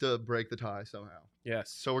 you have to break the tie somehow.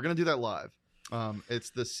 Yes. So we're gonna do that live. It's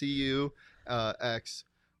the CU x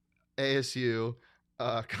ASU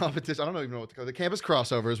competition. I don't even know what to call it. The campus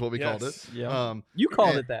crossover is what we called it. Yes. Yeah. You called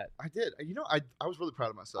and it that. I did. You know, I was really proud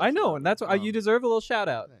of myself. I for know, that. and that's why you deserve a little shout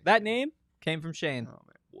out. thanks. That name came from Shane. Oh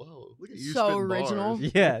man, whoa! Look at you. So spitting original.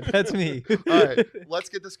 bars. Yeah, that's me. All right, let's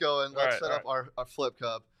get this going. Let's All set right, up our flip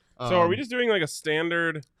cup. So are we just doing like a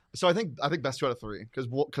standard? So I think best 2 out of 3 because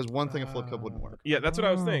one thing a flip cup wouldn't work. Yeah, that's what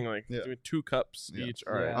I was Oh. saying. Like Yeah. doing 2 cups Yeah. each.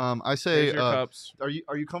 All right. Yeah. I say, Here's your cups. are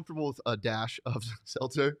you comfortable with a dash of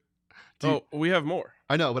seltzer? Do you- Oh, we have more.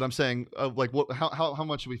 I know, but I'm saying, like, what? How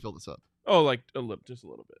much should we fill this up? Oh, like just a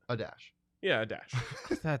little bit. A dash. Yeah, a dash.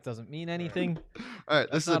 That doesn't mean anything. All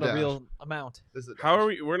right, this That's is not a a dash. real amount. This is a dash. How are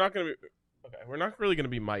we? We're not gonna be. Okay, we're not really gonna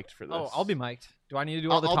be mic'd for this. Oh, I'll be mic'd. Do I need to do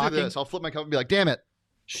all I'll the do talking? this. I'll flip my cup and be like, "Damn it,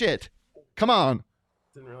 shit, come on."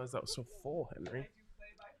 Didn't realize that was so full, Henry.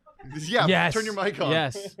 Yeah, Yes. turn your mic on.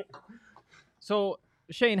 Yes. So,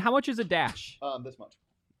 Shane, how much is a dash? This much.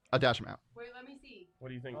 A dash amount. Wait, let me see. What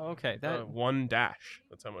do you think? Okay, that. 1 dash.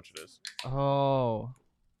 That's how much it is. Oh.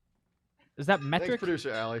 Is that Thanks, metric?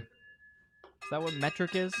 producer Allie. Is that what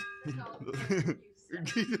metric is?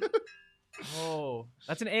 Oh,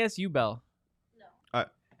 that's an ASU bell. Alright.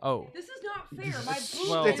 Oh, This is not fair. My booth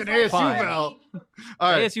Well, is It's an like ASU fine. bell.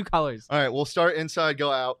 All right, ASU colors. all right. We'll start inside,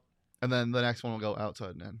 go out, and then the next one will go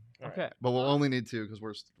outside and in. All right. Okay. But we'll only need 2 because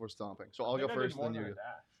we're stomping. So I'll I go think I did first, more then you than go. a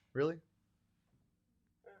dash. Really?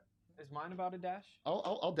 Is mine about a dash?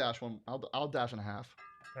 I'll dash one. I'll dash and a half.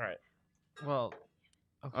 All right. Well,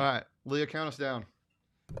 okay. All right, Leah, count us down.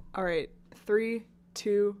 All right, 3,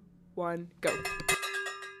 2, 1, go.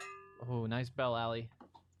 Oh, nice bell, Allie.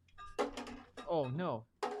 Oh no.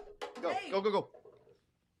 Go, Hey. go.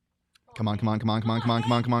 Come on. Come on.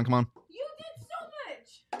 You did so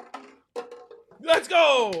much. Let's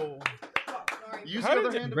go. Sorry. Use How the did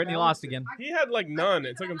other you- hand to Brittany balance lost it. again. He had like none.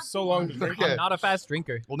 It took him so long to drink. Okay. I'm not a fast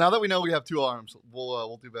drinker. Well, now that we know we have 2 arms,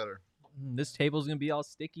 we'll do better. This table's gonna be all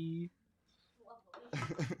sticky.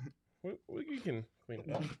 We can clean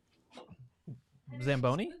it up.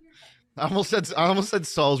 Zamboni? I almost said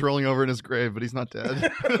Saul's rolling over in his grave, but he's not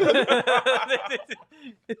dead.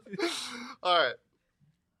 All right,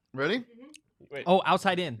 ready? Wait. Oh,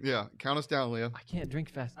 outside in. Yeah, count us down, Leah. I can't drink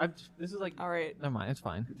fast. This is like. All right, Never mind. It's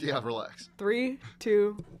fine. Yeah, relax. 3,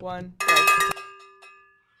 2, 1, go.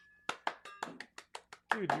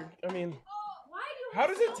 Dude, I mean, Why do how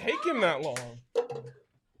does it take him that long?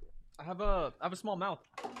 I have a small mouth.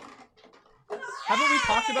 Haven't we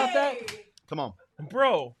talked about that? Come on.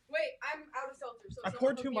 Bro, Wait, I'm out of seltzer. So I someone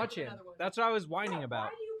poured hook too me up much with in. another one. That's what I was whining about. Why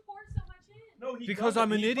do you pour so much in? no, he Because doesn't.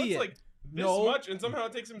 I'm an He puts, idiot. like this No. much, and somehow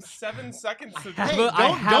it takes him 7 seconds to have drink. a- I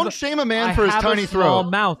have Don't a- shame a man I for his have a tiny small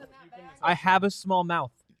throat. mouth. Isn't that bad? I have a small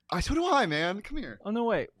mouth. So do I, man. Come here. Oh no,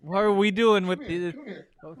 wait. What are we doing with Come here. the? Come here.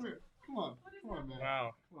 Come here. Come on, man.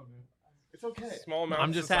 Wow. Come on, man. It's okay. Small amount.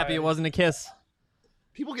 I'm just happy it wasn't a kiss.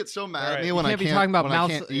 People get so mad All at right. me You when I can't be can't talking about when I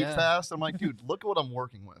mouse- can't eat yeah. fast. I'm like, dude, look at what I'm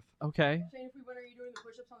working with. Okay. Shane, if we win, are you doing the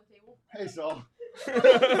push-ups on the table? Hey, Saul.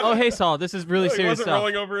 Oh hey Saul, this is really he serious wasn't stuff.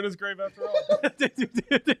 rolling over in his grave after all.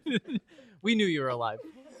 We knew you were alive.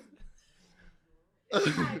 All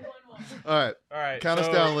right. All right. Count us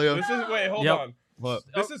so down, Leo. This is hold Yep. on. What?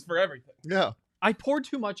 This is for everything. Yeah. I poured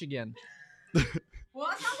too much again. Well,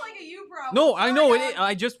 that sounds like a you problem. No, I know Sorry, it.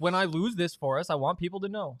 I just when I lose this for us, I want people to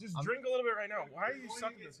know. Just I'm- drink a little bit right now. Why are you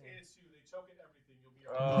sucking this one?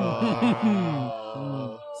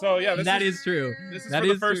 So yeah, That is true. This is That for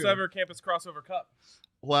the is first true. ever campus crossover cup.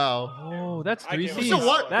 Wow. Oh, that's I 3 can't C's. believe So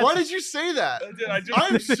what? That's- Why did you say that? I just,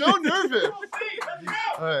 I'm so nervous.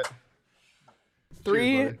 All right. 3,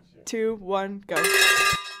 Cheers, buddy. 2, 1, go.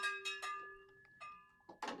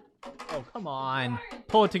 Oh come on,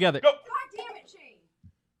 pull it together. Go. God damn it, Shane.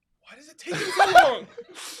 Why does it take you so long?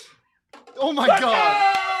 Oh my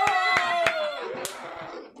god.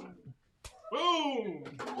 Boom!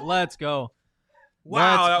 Let's go.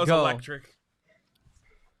 Wow, Let's that was go. electric.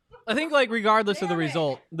 I think like regardless of the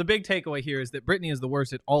result, the big takeaway here is that Brittany is the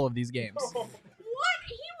worst at all of these games. What?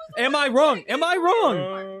 He was. Am I wrong? Am I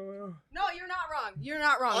wrong? No, you're not wrong. You're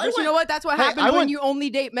not wrong. I But you went- know what? That's what Hey, happens I when went- you only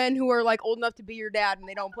date men who are like old enough to be your dad and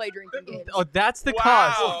they don't play drinking games. Oh, that's the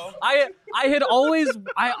Wow. cause. I had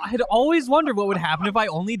always wondered what would happen if I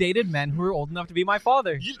only dated men who were old enough to be my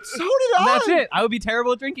father. So did I. And that's it. I would be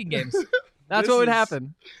terrible at drinking games. That's This what would is-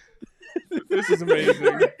 happen. This is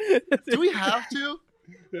amazing. Do we have to?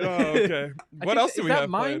 Oh, okay. What else do we have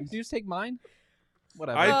mine? planned? Do you just take mine?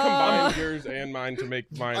 Whatever. I combined yours and mine to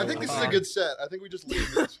make mine. I think this is a good set. I think we just leave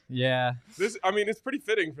this. Yeah. I mean, it's pretty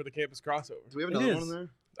fitting for the campus crossover. Do we have It another one is. in there?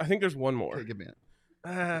 I think there's one more. Okay, give me it.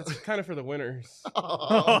 It's kind of for the winners.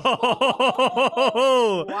 Oh.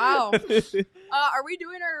 Wow. Are we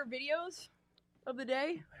doing our videos of the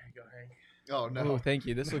day? There you go, Hank. Oh no! Oh, thank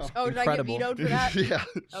you. This looks Oh, did I get incredible. vetoed for that? Yeah.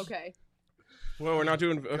 Okay. Well, we're not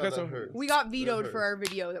doing. God, Okay, that so. hurts. We got vetoed hurts. for our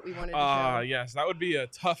video that we wanted to Ah, show. yes, that would be a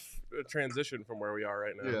tough transition from where we are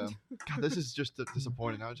right now. Yeah. God, this is just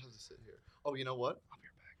disappointing. Now I just have to sit here. Oh, you know what? I'll be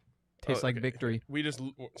right back. Tastes like okay. victory. We just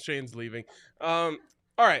Shane's leaving. All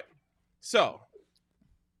right. So,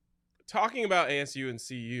 talking about ASU and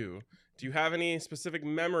CU, do you have any specific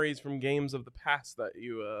memories from games of the past that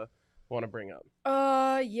you want to bring up?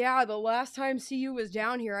 Yeah, the last time CU was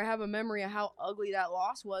down here, I have a memory of how ugly that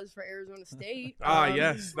loss was for Arizona State.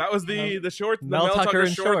 Yes, that was the short, the Mel Tucker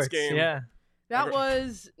in shorts shorts. game. Yeah. That Ever-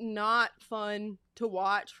 was not fun to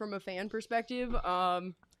watch from a fan perspective.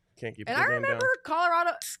 Can't keep And the I game remember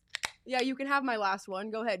Colorado. Yeah, you can have my last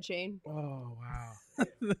one. Go ahead, Shane. down. Oh wow.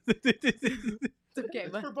 It's okay,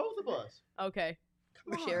 It's but for both of us. okay.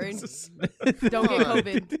 We're Come on. sharing. This is- Don't get Come on.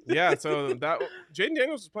 COVID. yeah, so that Jaden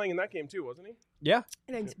Daniels was playing in that game too, wasn't he? Yeah.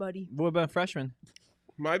 Thanks, buddy. What about freshman?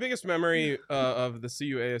 My biggest memory of the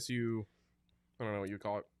CU ASU, I don't know what you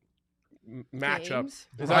call it, matchup. Games.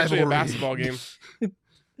 It's actually a Rivalry. basketball game.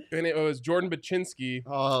 And it was Jordan Baczynski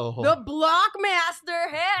Oh. The Blockmaster.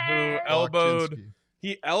 who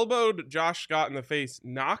Hey. elbowed Josh Scott in the face,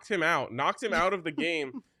 knocked him out of the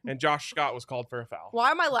game, and Josh Scott was called for a foul. Why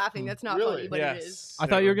am I laughing? That's not Really? funny, but it is. I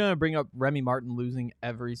thought you were gonna bring up Remy Martin losing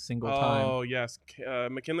every single time. Oh yes,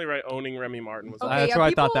 McKinley Wright owning Remy Martin was. Okay, That's yeah, where I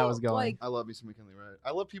thought that people, was going. Like, I love me some McKinley Wright. I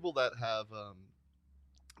love people that have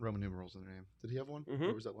Roman numerals in their name. Did he have one? Mhm.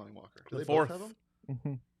 Or was that Lonnie Walker? Do The they both fourth. have them?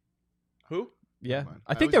 Mhm. Who? Yeah, mind.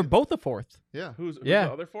 I I think always they're get- both the fourth. Yeah. Who's Yeah.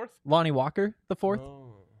 the other fourth? Lonnie Walker, the fourth. Oh.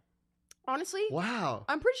 honestly, Wow.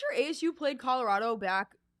 I'm pretty sure ASU played Colorado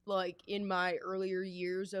back like in my earlier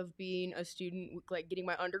years of being a student, like getting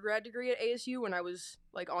my undergrad degree at ASU when I was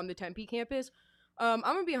like on the Tempe campus. I'm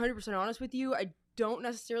gonna be 100% honest with you. I don't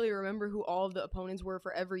necessarily remember who all of the opponents were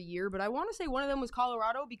for every year, but I want to say one of them was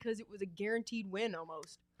Colorado because it was a guaranteed win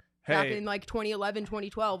almost back Hey, in like 2011,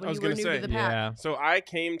 2012 I when was you were gonna new say, to the pack. Yeah. so I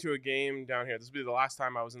came to a game down here. This will be the last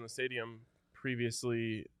time I was in the stadium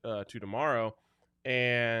previously to tomorrow,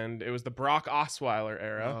 and it was the Brock Osweiler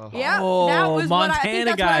era. Yeah, that Oh, was what I think Montana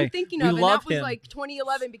that's what guy. I'm thinking We of, and love that was him. like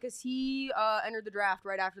 2011 because he entered the draft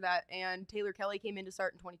right after that, and Taylor Kelly came in to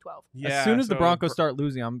start in 2012. Yeah, As soon as the so Broncos start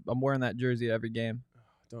losing, I'm wearing that jersey every game.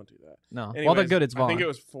 don't do that. No, well, they're Anyways, good. It's Vaughn. I think it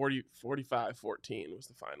was 45-14 was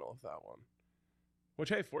the final of that one. Which,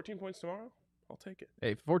 hey, 14 points tomorrow? I'll take it.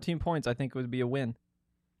 Hey, 14 points. I think would be a win.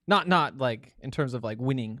 Not like in terms of like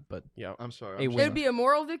winning, but Yeah. I'm sorry. Hey, I'm, win. It'd be a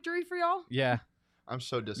moral victory for y'all. yeah. I'm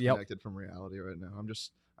so disconnected from reality right now. I'm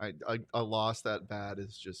just a loss that bad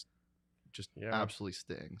is just Yeah. absolutely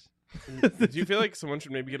stings. Do you feel like someone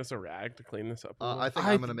should maybe get us a rag to clean this up? a little? I think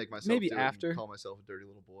I I'm gonna make myself maybe do it and after. call myself a dirty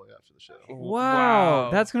little boy after the show. Wow,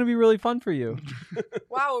 that's gonna be really fun for you.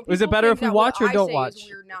 Wow. Is it people better think if we that watch what or I don't say watch? Is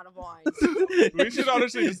weird and out of line. We should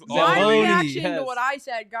honestly just all My Baloney, reaction to yes. what I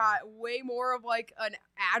said got way more of like an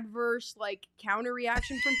adverse like counter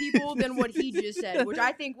reaction from people than what he just said, which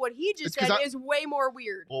I think what he just It's 'cause said I- is way more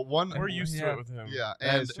weird. Well, one, We're used to Yeah. it with him. yeah,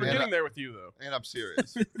 That and is We're and, getting there with you, though. and I'm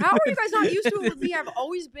serious How are you guys not used to it with me? I've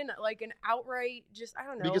always been like an outright, just I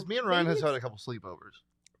don't know. because me and Ryan maybe has had it's- a couple sleepovers.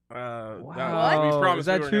 Wow, we promised is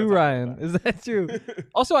that we weren't true, gonna Ryan? talk Is that true?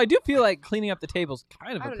 Also, I do feel like cleaning up the tables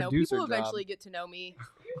kind of I a don't know. producer People job. eventually get to know me.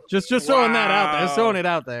 Just throwing that out there. Wow. Just throwing it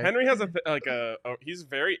out there. Henry has he's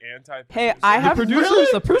very anti. Hey, I The have producers,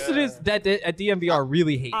 the producers Yeah. that at DMVR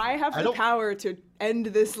really hate. I have I the don't- power to end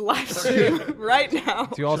this live stream right now.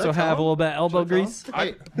 Do you also I tell have a him? little bit of elbow Should I tell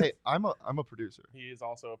him? grease? Hey, I'm a producer. He is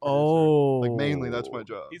also a producer. Oh, Like mainly, that's my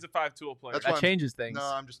job. He's a 5-tool player. That's that why I'm- changes things. No,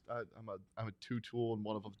 I'm a two-tool, and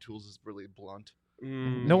one of the tools is really blunt.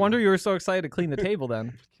 Mm. No wonder you were so excited to clean the table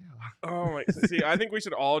then. Yeah. Oh my! See, I think we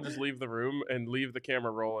should all just leave the room and leave the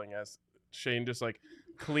camera rolling as Shane just like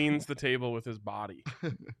cleans the table with his body.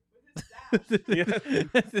 Yeah.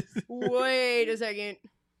 Wait a second.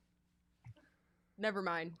 Never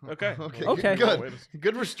mind. Okay. Okay. Okay. Good.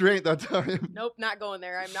 Good restraint that time. Nope, not going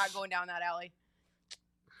there. I'm not going down that alley.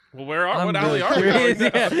 Well, what I'm alley really are we curious.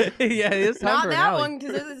 going down? Yeah, it's time Not for an that alley. one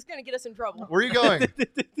because it's gonna get us in trouble. Where are you going?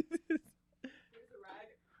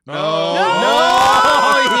 No.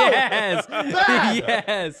 Oh, yes. Back.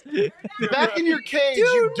 Yes. Back in your cage, Do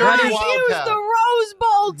you not dirty use wildcat. the Rose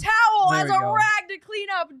Bowl towel There as we a go. rag to clean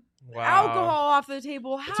up Wow. alcohol off the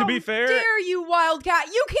table. How be fair- dare you, wildcat?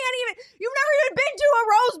 You've never even been to a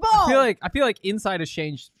Rose Bowl. I feel like inside a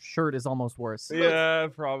Shane's shirt is almost worse. Yeah,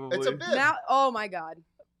 probably. It's a bit. Now, oh my God.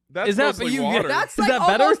 That's Is that- mostly you- water. That's Is like that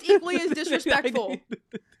better? almost equally as disrespectful.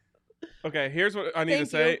 Okay, here's what I need to Thank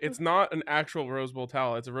say. you. It's not an actual Rose Bowl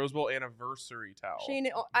towel. It's a Rose Bowl anniversary towel. Shane,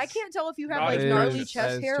 I can't tell if you have Not like as gnarly precious. chest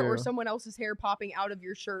That is hair or true. someone else's hair popping out of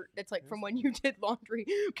your shirt that's like from when you did laundry.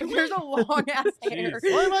 Because there's a long ass hair.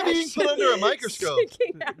 Jeez. Why am I being put under a microscope?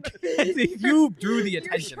 sticking out. You drew the Your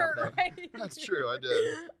attention shirt, up there. right? That's true. I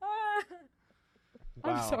did.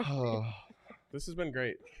 I'm Wow. sorry. Oh. This has been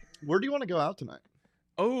great. Where do you want to go out tonight?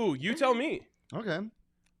 Oh, you tell me. Okay.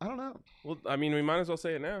 I don't know. Well, I mean, we might as well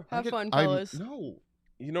say it now. Have I fun, I'm- fellas. No.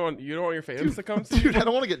 You don't want your fans to come see Dude, you? I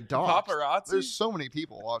don't want to get doxxed. Paparazzi? There's so many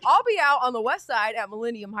people watching. I'll be out on the west side at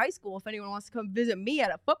Millennium High School if anyone wants to come visit me at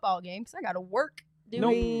a football game because I got to work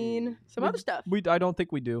doing some other stuff. I don't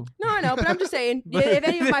think we do. No, I know, but I'm just saying, But- if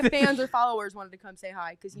any of my fans or followers wanted to come say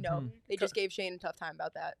hi, because, you know, Mhm. they just gave Shane a tough time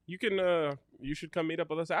about that. You can. You should come meet up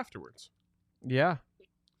with us afterwards. Yeah.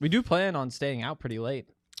 We do plan on staying out pretty late.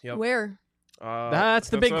 Yep. Where? That's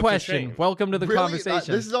the big up to question. Shane. Welcome to the Really?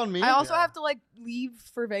 conversation. This is on me. I also Yeah. have to, like, leave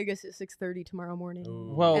for Vegas at 6:30 tomorrow morning.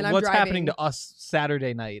 Ooh. well, and I'm what's happening driving. to us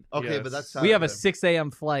Saturday night? Okay, Yes. but that's We have a Saturday. 6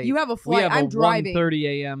 a.m. flight. You have a we flight. have I'm a driving. 1:30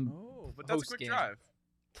 a.m. Oh, but that's a post quick game. drive.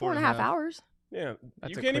 4.5 hours. Yeah,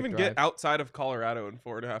 That's you a can't quick even drive. get outside of Colorado in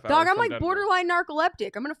 4.5 hours. Dog, I'm from like Denver. borderline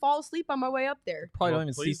narcoleptic. I'm going to fall asleep on my way up there. Probably Well, don't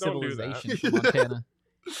even see please don't do that. civilization from Montana.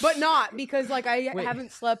 But not because, like, I Wait.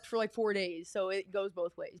 haven't slept for, like, 4 days. So it goes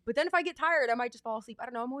both ways. But then if I get tired, I might just fall asleep. I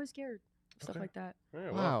don't know. I'm always scared. Stuff Okay. like that.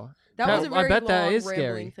 Yeah, well, Wow. That That- was a I very bet that long, is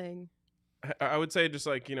rambling scary. thing. I would say just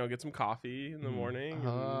like get some coffee in the Mm. morning, and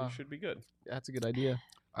Ah. you should be good. That's a good idea.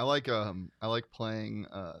 I like playing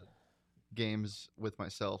games with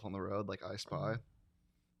myself on the road, like I Spy.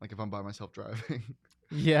 Like if I'm by myself driving,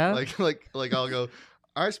 Yeah. like I'll go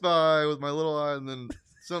I Spy with my little eye, and then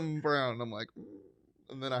something brown. And I'm like,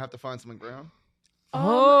 and then I have to find something brown.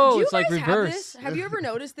 Oh, do you it's like guys have reverse. this? Have you ever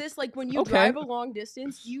noticed this? Like when you Okay. drive a long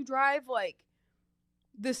distance, you drive like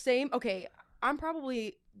the same. Okay, I'm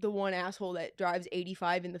probably the one asshole that drives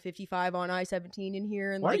 85 in the 55 on I-17 in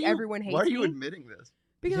here, and Why are like you- everyone hates Why are you me admitting this?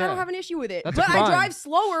 because I Yeah. don't have an issue with it. That's a But I crime. drive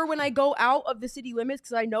slower when I go out of the city limits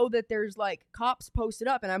because I know that there's like cops posted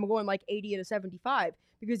up, and I'm going like 80 at a 75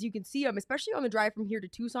 because you can see them, especially on the drive from here to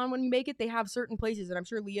Tucson. When you make it, they have certain places, and I'm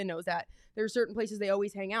sure Leah knows that there are certain places they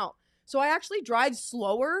always hang out. So I actually drive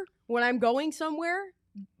slower when I'm going somewhere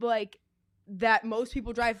like that most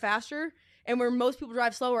people drive faster, and where most people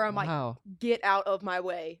drive slower, I'm like, Wow. get out of my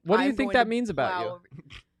way. What do you I'm think going that to means about plow you? over-"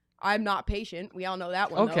 I'm not patient. We all know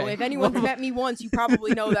that one, though. Okay. If anyone's met me once, you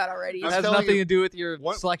probably know that already. I'm It has telling nothing you, to do with your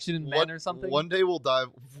one- selection in men or something. One day we'll dive.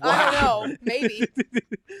 I don't know. Maybe.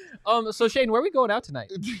 So Shane, where are we going out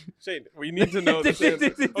tonight? Shane, we need to know this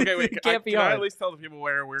answer. Okay, wait. It can't be can I hard. at least tell the people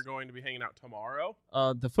where we're going to be hanging out tomorrow?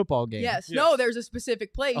 The football game. Yes. Yes. No, there's a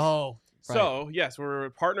specific place. Oh. Right. So yes,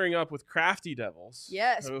 we're partnering up with Crafty Devils.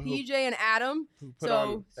 Yes, who PJ and Adam. put So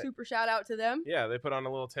on, super shout out to them. yeah, they put on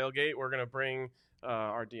a little tailgate. We're gonna bring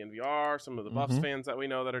our DNVR, some of the Buffs Mhm. fans that we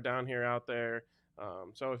know that are down here out there.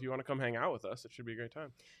 So if you want to come hang out with us, it should be a great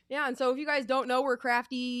time. Yeah, and so if you guys don't know where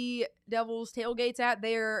Crafty Devils tailgate's at,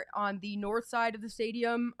 they're on the north side of the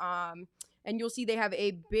stadium. And you'll see they have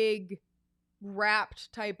a big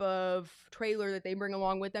wrapped type of trailer that they bring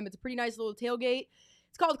along with them. It's a pretty nice little tailgate.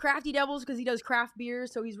 It's called Crafty Devils because he does craft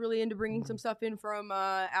beers, so he's really into bringing some stuff in from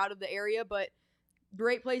out of the area. But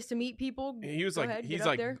great place to meet people. He was Go like, ahead, get he's up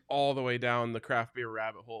like there. all the way down the craft beer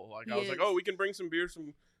rabbit hole. Like I He was like, is. oh, we can bring some beers,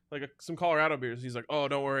 some Colorado beers. He's like, oh,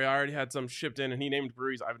 don't worry, I already had some shipped in, and he named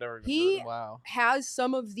breweries I've never even He- heard of. Wow. Has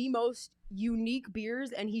some of the most unique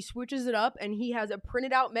beers, and he switches it up, and he has a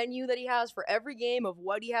printed out menu that he has for every game of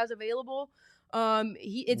what he has available.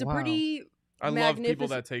 It's Wow. a pretty I love people magnificent-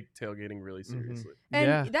 that take tailgating really seriously. And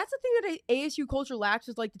Yeah. that's the thing that ASU culture lacks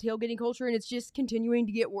is like the tailgating culture, and it's just continuing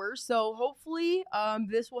to get worse. So hopefully,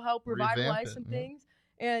 this will help Revamp revitalize it, some yeah. things.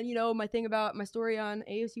 And my thing about my story on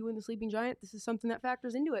ASU and the Sleeping Giant, this is something that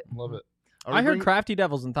factors into it. Love it. Are I we heard bringing- Crafty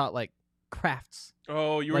Devils and thought like crafts.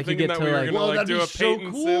 Oh, you were Like you thinking get that to, we were like- gonna Whoa, like that'd do be a so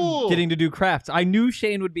Peyton cool. Getting to do crafts. I knew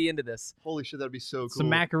Shane would be into this. Holy shit, that'd be so cool. Some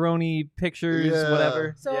macaroni pictures, Yeah.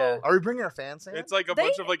 whatever. So yeah. Are we bringing our fans? Sim. It's like a They-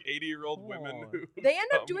 bunch of like 80-year-old women Oh. who they end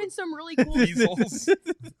up come doing with some really cool. Weasels.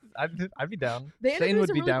 I'd be down. They end up Shane doing would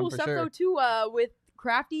some be really down cool for stuff sure. though too. With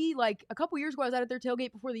Crafty, like a couple years ago, I was out at their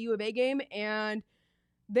tailgate before the U of A game, and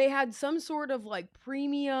They had some sort of like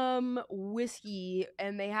premium whiskey,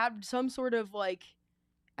 and they had some sort of like,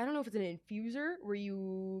 I don't know if it's an infuser where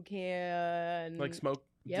you can Like smoke.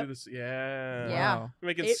 Yep. Do this. Yeah. Yeah. Wow. We're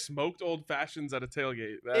making It- smoked old fashions at a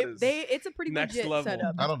tailgate. It's a pretty next legit level.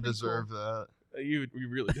 setup. I It's don't pretty deserve cool. that. You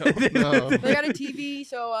really don't. No. They got a TV,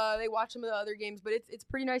 so they watch some of the other games, but it's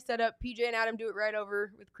pretty nice setup. PJ and Adam do it right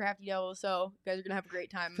over with Crafty Devil, so you guys are gonna have a great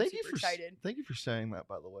time. I'm super excited. Thank you for saying that.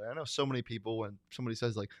 By the way, I know so many people when somebody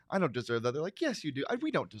says like, "I don't deserve that," they're like, "Yes, you do. We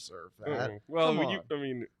don't deserve that." Well, Come I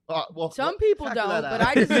mean, Well, Some people factor don't, that but out.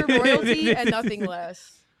 I deserve royalty and nothing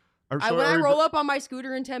less. When I we roll up on my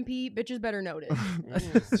scooter in Tempe, bitches better notice.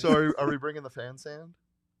 So are we bringing the fan sand?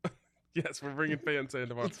 yes, we're bringing fans in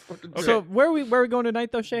tomorrow. Okay. So where are we going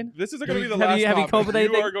tonight though, Shane? This isn't going to be the Have last you topic.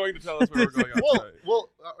 cultivated You anything? are going to tell us where we're going on tonight.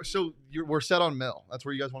 So we're set on Mill. That's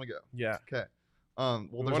where you guys want to go. Yeah. Okay. We Well,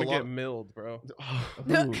 there's want a to lot. get milled, bro.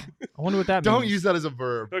 Ooh, I wonder what that Don't means. use that as a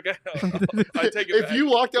verb. Okay. I take it If back. you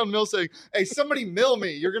walk down Mill saying, "Hey, somebody mill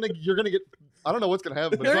me," you're gonna get. I don't know what's gonna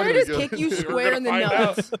happen, but They're it's gonna not just gonna kick you be good. square in the We're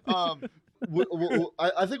gonna nuts.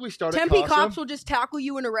 I think we start Tempe at Casa. cops will just tackle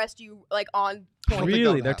you and arrest you like on I don't point. think Really, that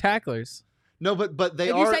they're would happen. tacklers. No, but they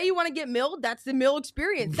If are. you say you want to get milled, that's the mill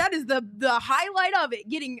experience. That is the highlight of it,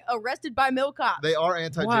 getting arrested by mill cops. They are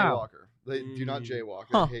anti-jaywalker. Wow. They do not jaywalk.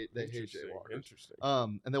 Huh. They hate Interesting, jaywalkers. Interesting.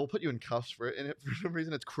 And they will put you in cuffs for it, and for some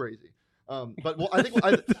reason it's crazy. But well, I think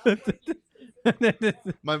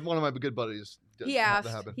one of my good buddies. he had that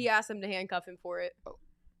asked. happen. He asked them to handcuff him for it.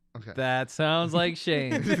 Okay. That sounds like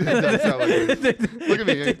Shane. That does sound like Look at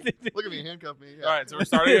me. Look at me. Handcuff me. Yeah. All right, so we're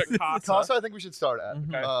starting at Casa. Casa, I think we should start at.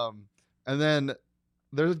 Mhm. Okay. And then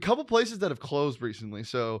there's a couple places that have closed recently,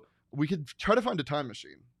 so we could try to find a time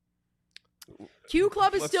machine. Q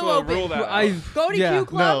Club is Let's, still rule open. that out. Go to Yeah. Q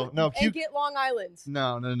Club No, Q- and get Long Island's.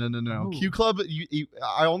 No. Ooh. Q Club.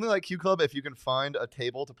 I only like Q Club if you can find a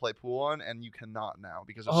table to play pool on, and you cannot now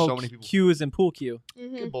because there's Oh, so many people. Q is in pool Q.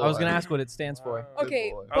 Mhm. Good boy. I was gonna ask what it stands for. Good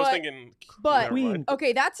Okay, boy. I was but- thinking. but- never mind.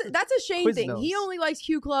 Okay, that's a Shane Quiz thing. He notes. only likes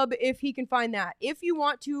Q Club if he can find that. If you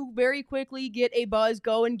want to very quickly get a buzz,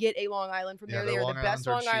 go and get a Long Island from Yeah, there. the They are Long the best Islands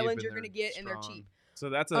are Long cheap Islands and you're gonna they're get, and they're strong. cheap. So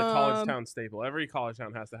that's a college town staple. Every college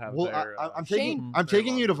town has to have Well, their. I'm Shane. taking I'm their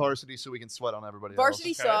taking you to Long Island. varsity so we can sweat on everybody Varsity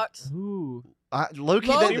else. Okay. sucks. Ooh. Low key,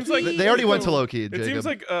 Low-key they already went to cool. low key. It Jacob. seems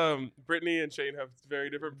like Brittany and Shane have very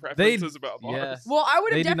different preferences about bars. yeah. Well, I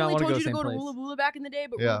would They have do not definitely wanna told go you to same go to place. Woola Boola back in the day,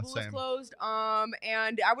 but Yeah, Woola Boola's same. closed.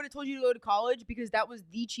 And I would have told you to go to college because that was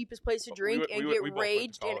the cheapest place to We drink went- and we get both went to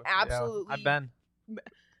raged and college. Yeah, absolutely. I've been.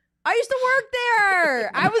 I used to work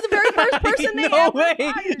there. I was the very first person they no ever way.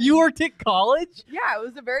 hired. You worked at college? Yeah, it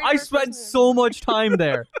was the very. I first spent person so much time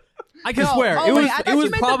there. I can No. swear Oh, it wait, was I thought it you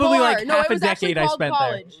was meant the probably bar. like No, half it a was actually decade I called spent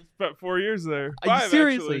college. Spent 4 years there. there. Five,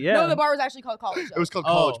 Seriously, actually. yeah. No, the bar was actually called college. Though. it was called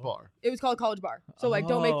College Oh. Bar. It was called college bar. So like,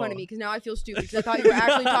 don't make fun of Oh. me because now I feel stupid because I thought you were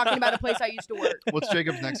actually talking about a place I used to work. What's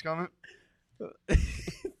Jacob's next comment?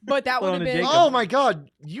 But that Put would on have a been. Jacob. Oh my God,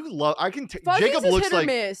 you love. I can take. Fuzzy's Jacob is looks hit or like.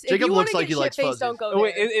 miss. If Jacob you wanna looks like get he likes shit-faced, Fuzzy's. don't go Oh,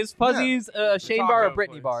 wait, there. is Fuzzy's a Shane bar or a taco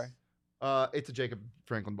Brittany place. bar? It's a Jacob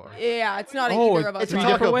Franklin bar. Yeah, it's not Oh, either of us. It's a Three are.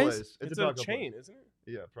 different taco ways? place. It's a a taco chain, place. isn't it?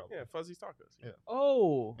 Yeah, probably. Yeah, Fuzzy's Tacos. Yeah.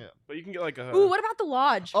 Oh. Yeah. But you can get like a. Ooh, what about the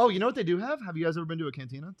lodge? Oh, you know what they do have? Have you guys ever been to a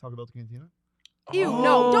cantina? Talk about the cantina. Ew,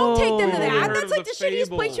 no, don't take them to Oh. that. Heard That's of like the the shittiest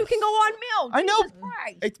place you can go on Mill. I know. Jesus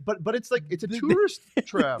Christ. But it's like it's a tourist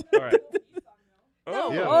trap. All right.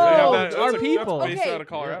 No. Yeah. they Oh, have that. our That's people. based Okay. out of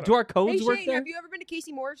Colorado. Do our Hey codes work Shane, there? have you ever been to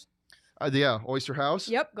Casey Moore's? Yeah, Oyster House.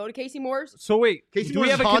 Yep, go to Casey Moore's. So wait, Casey do Moore's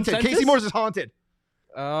we have is a haunted. consensus? Casey Moore's is haunted.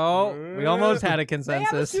 Oh, we almost had a They have a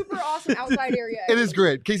consensus. super awesome outside area. It is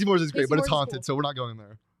great. Casey Moore's is great, Casey but it's Moore's is haunted, cool. so we're not going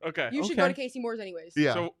there. Okay. You should go Okay. to Casey Moore's anyways.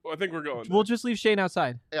 Yeah. So I think we're going. We'll just leave Shane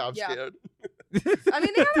outside. Yeah, I'm Yeah. scared. I mean,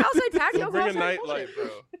 they have an outside patio. We'll for bring a outside nightlight, bullshit.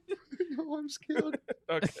 bro. No, I'm scared.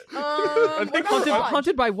 Okay. What think about Haunted, the lodge?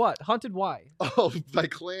 haunted by what? Haunted why? Oh, by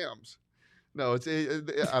clams. No, I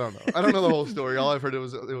don't know. I don't know the whole story. All I've heard it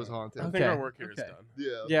was haunted. I think Okay, our work here is okay. done. Yeah.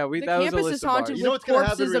 Yeah, we The that was a campus list is of bars. haunted You know with what's gonna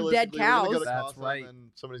happen corpses of dead realistically? We're gonna go cows. to That's Casa, right. And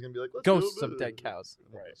then somebody's gonna be like, let's Ghosts go. of dead cows.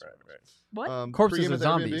 Right. What? Corpses pregame of at Airbnb?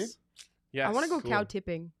 zombies. Yes. I want to go Cool. cow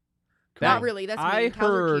tipping. That- Not really. That's I mean. Cows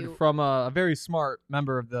are heard cute. from a very smart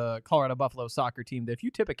member of the Colorado Buffalo soccer team that if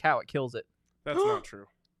you tip a cow, it kills it. That's not true.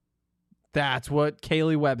 That's what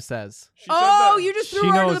Kaylee Webb says. She said Oh, that. you just She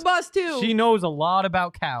threw her under knows- the bus too. She knows a lot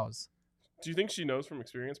about cows. Do you think she knows from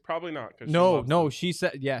experience? Probably not. 'Cause she No, loves no, them. she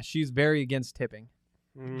said, yeah, she's very against tipping.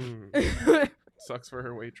 Sucks for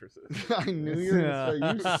her waitresses. I knew you were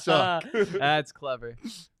gonna say you suck. That's clever.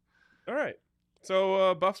 All right.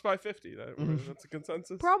 So Buffs by 50. Mhm. That's a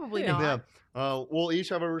consensus. Probably not. Yeah. We'll each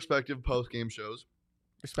have our respective post game shows.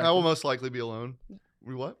 Respect. I will most likely be alone.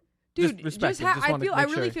 We what? Dude, respect it. I wanted to make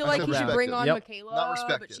really sure. feel I like said he should respected. bring on Yep. Michaela, Not but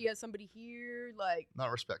respected. she has somebody here. Like,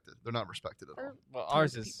 Not respected. They're not respected at all. there are Well,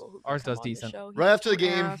 tons of people who ours come does on this decent. show. He Right has after the don't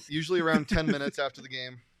game, ask. usually around 10 minutes after the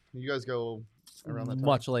game. You guys go around that time.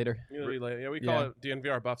 Much later. Really late. Yeah, we call it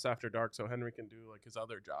DNVR Buffs After Dark, so Henry can do like his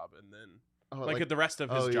other job and then Oh, like at the rest of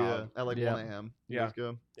his job. Yeah. At like Yeah. 1 a.m. You Yeah. guys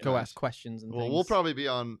go. Go Nice. ask questions and Well, things. we'll probably be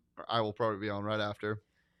on. Or I will probably be on right after.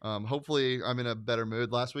 Hopefully, I'm in a better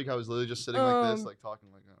mood. Last week, I was literally just sitting like this, like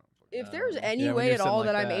talking like. Oh, If fuck, there's I don't know. any Yeah, when way you're at sitting all like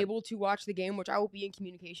that I'm that. able to watch the game, which I will be in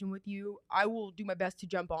communication with you, I will do my best to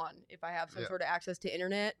jump on if I have some Yeah. sort of access to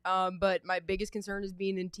internet. But my biggest concern is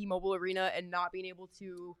being in T-Mobile Arena and not being able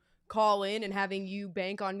to call in and having you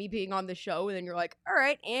bank on me being on the show, and then you're like, all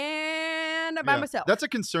right, and I'm by Yeah. myself. That's a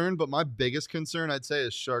concern, but my biggest concern, I'd say,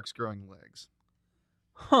 is sharks growing legs.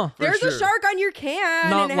 Huh. For There's sure. a shark on your can,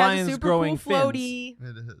 Not and it has lions a super growing cool floaty.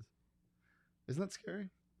 It is. Isn't that scary?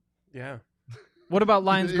 Yeah. What about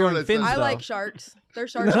lions You know what growing I said? fins? I though? like sharks.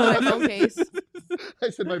 There's sharks on my phone case. I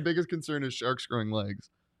said my biggest concern is sharks growing legs.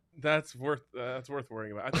 That's worth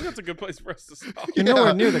worrying about. I think that's a good place for us to stop. You're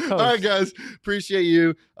nowhere near the coast. All right, guys. Appreciate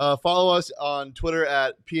you. Follow us on Twitter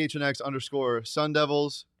at PHNX_Sun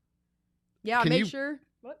Devils. Yeah, Can make you- sure.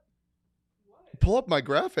 What? Pull up my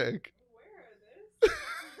graphic.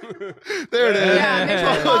 There it is. Yeah, make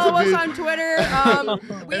sure to follow us on Twitter.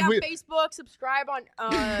 We And have we- Facebook. Subscribe on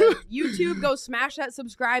YouTube. Go smash that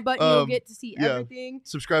subscribe button. You'll get to see yeah. everything.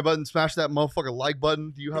 Subscribe button. Smash that motherfucking like button.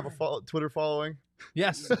 Do you have a Twitter following?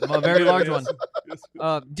 Yes, a very large one. Yes.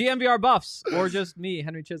 DMVR Buffs, or just me,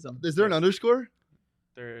 Henry Chisholm. Is there an underscore?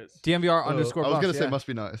 There is. DMVR Oh, underscore I was Buffs. gonna say yeah. must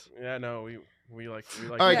be nice. Yeah, no, we like.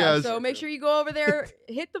 All right, Yeah, guys. so make sure you go over there,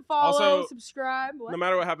 hit the follow, Also, subscribe. What? No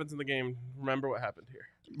matter what happens in the game, remember what happened here.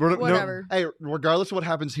 Whatever. Hey, regardless of what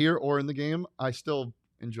happens here or in the game, I still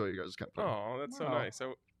enjoy you guys' kind of play. Oh, that's so Wow. nice.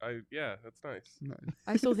 So yeah, that's nice. Nice.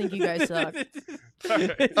 I still think you guys suck. All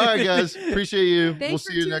right. All right, guys. Appreciate you. Thanks We'll for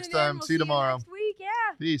see you tuning next in. time. We'll See you tomorrow. next week. Yeah.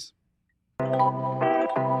 Peace.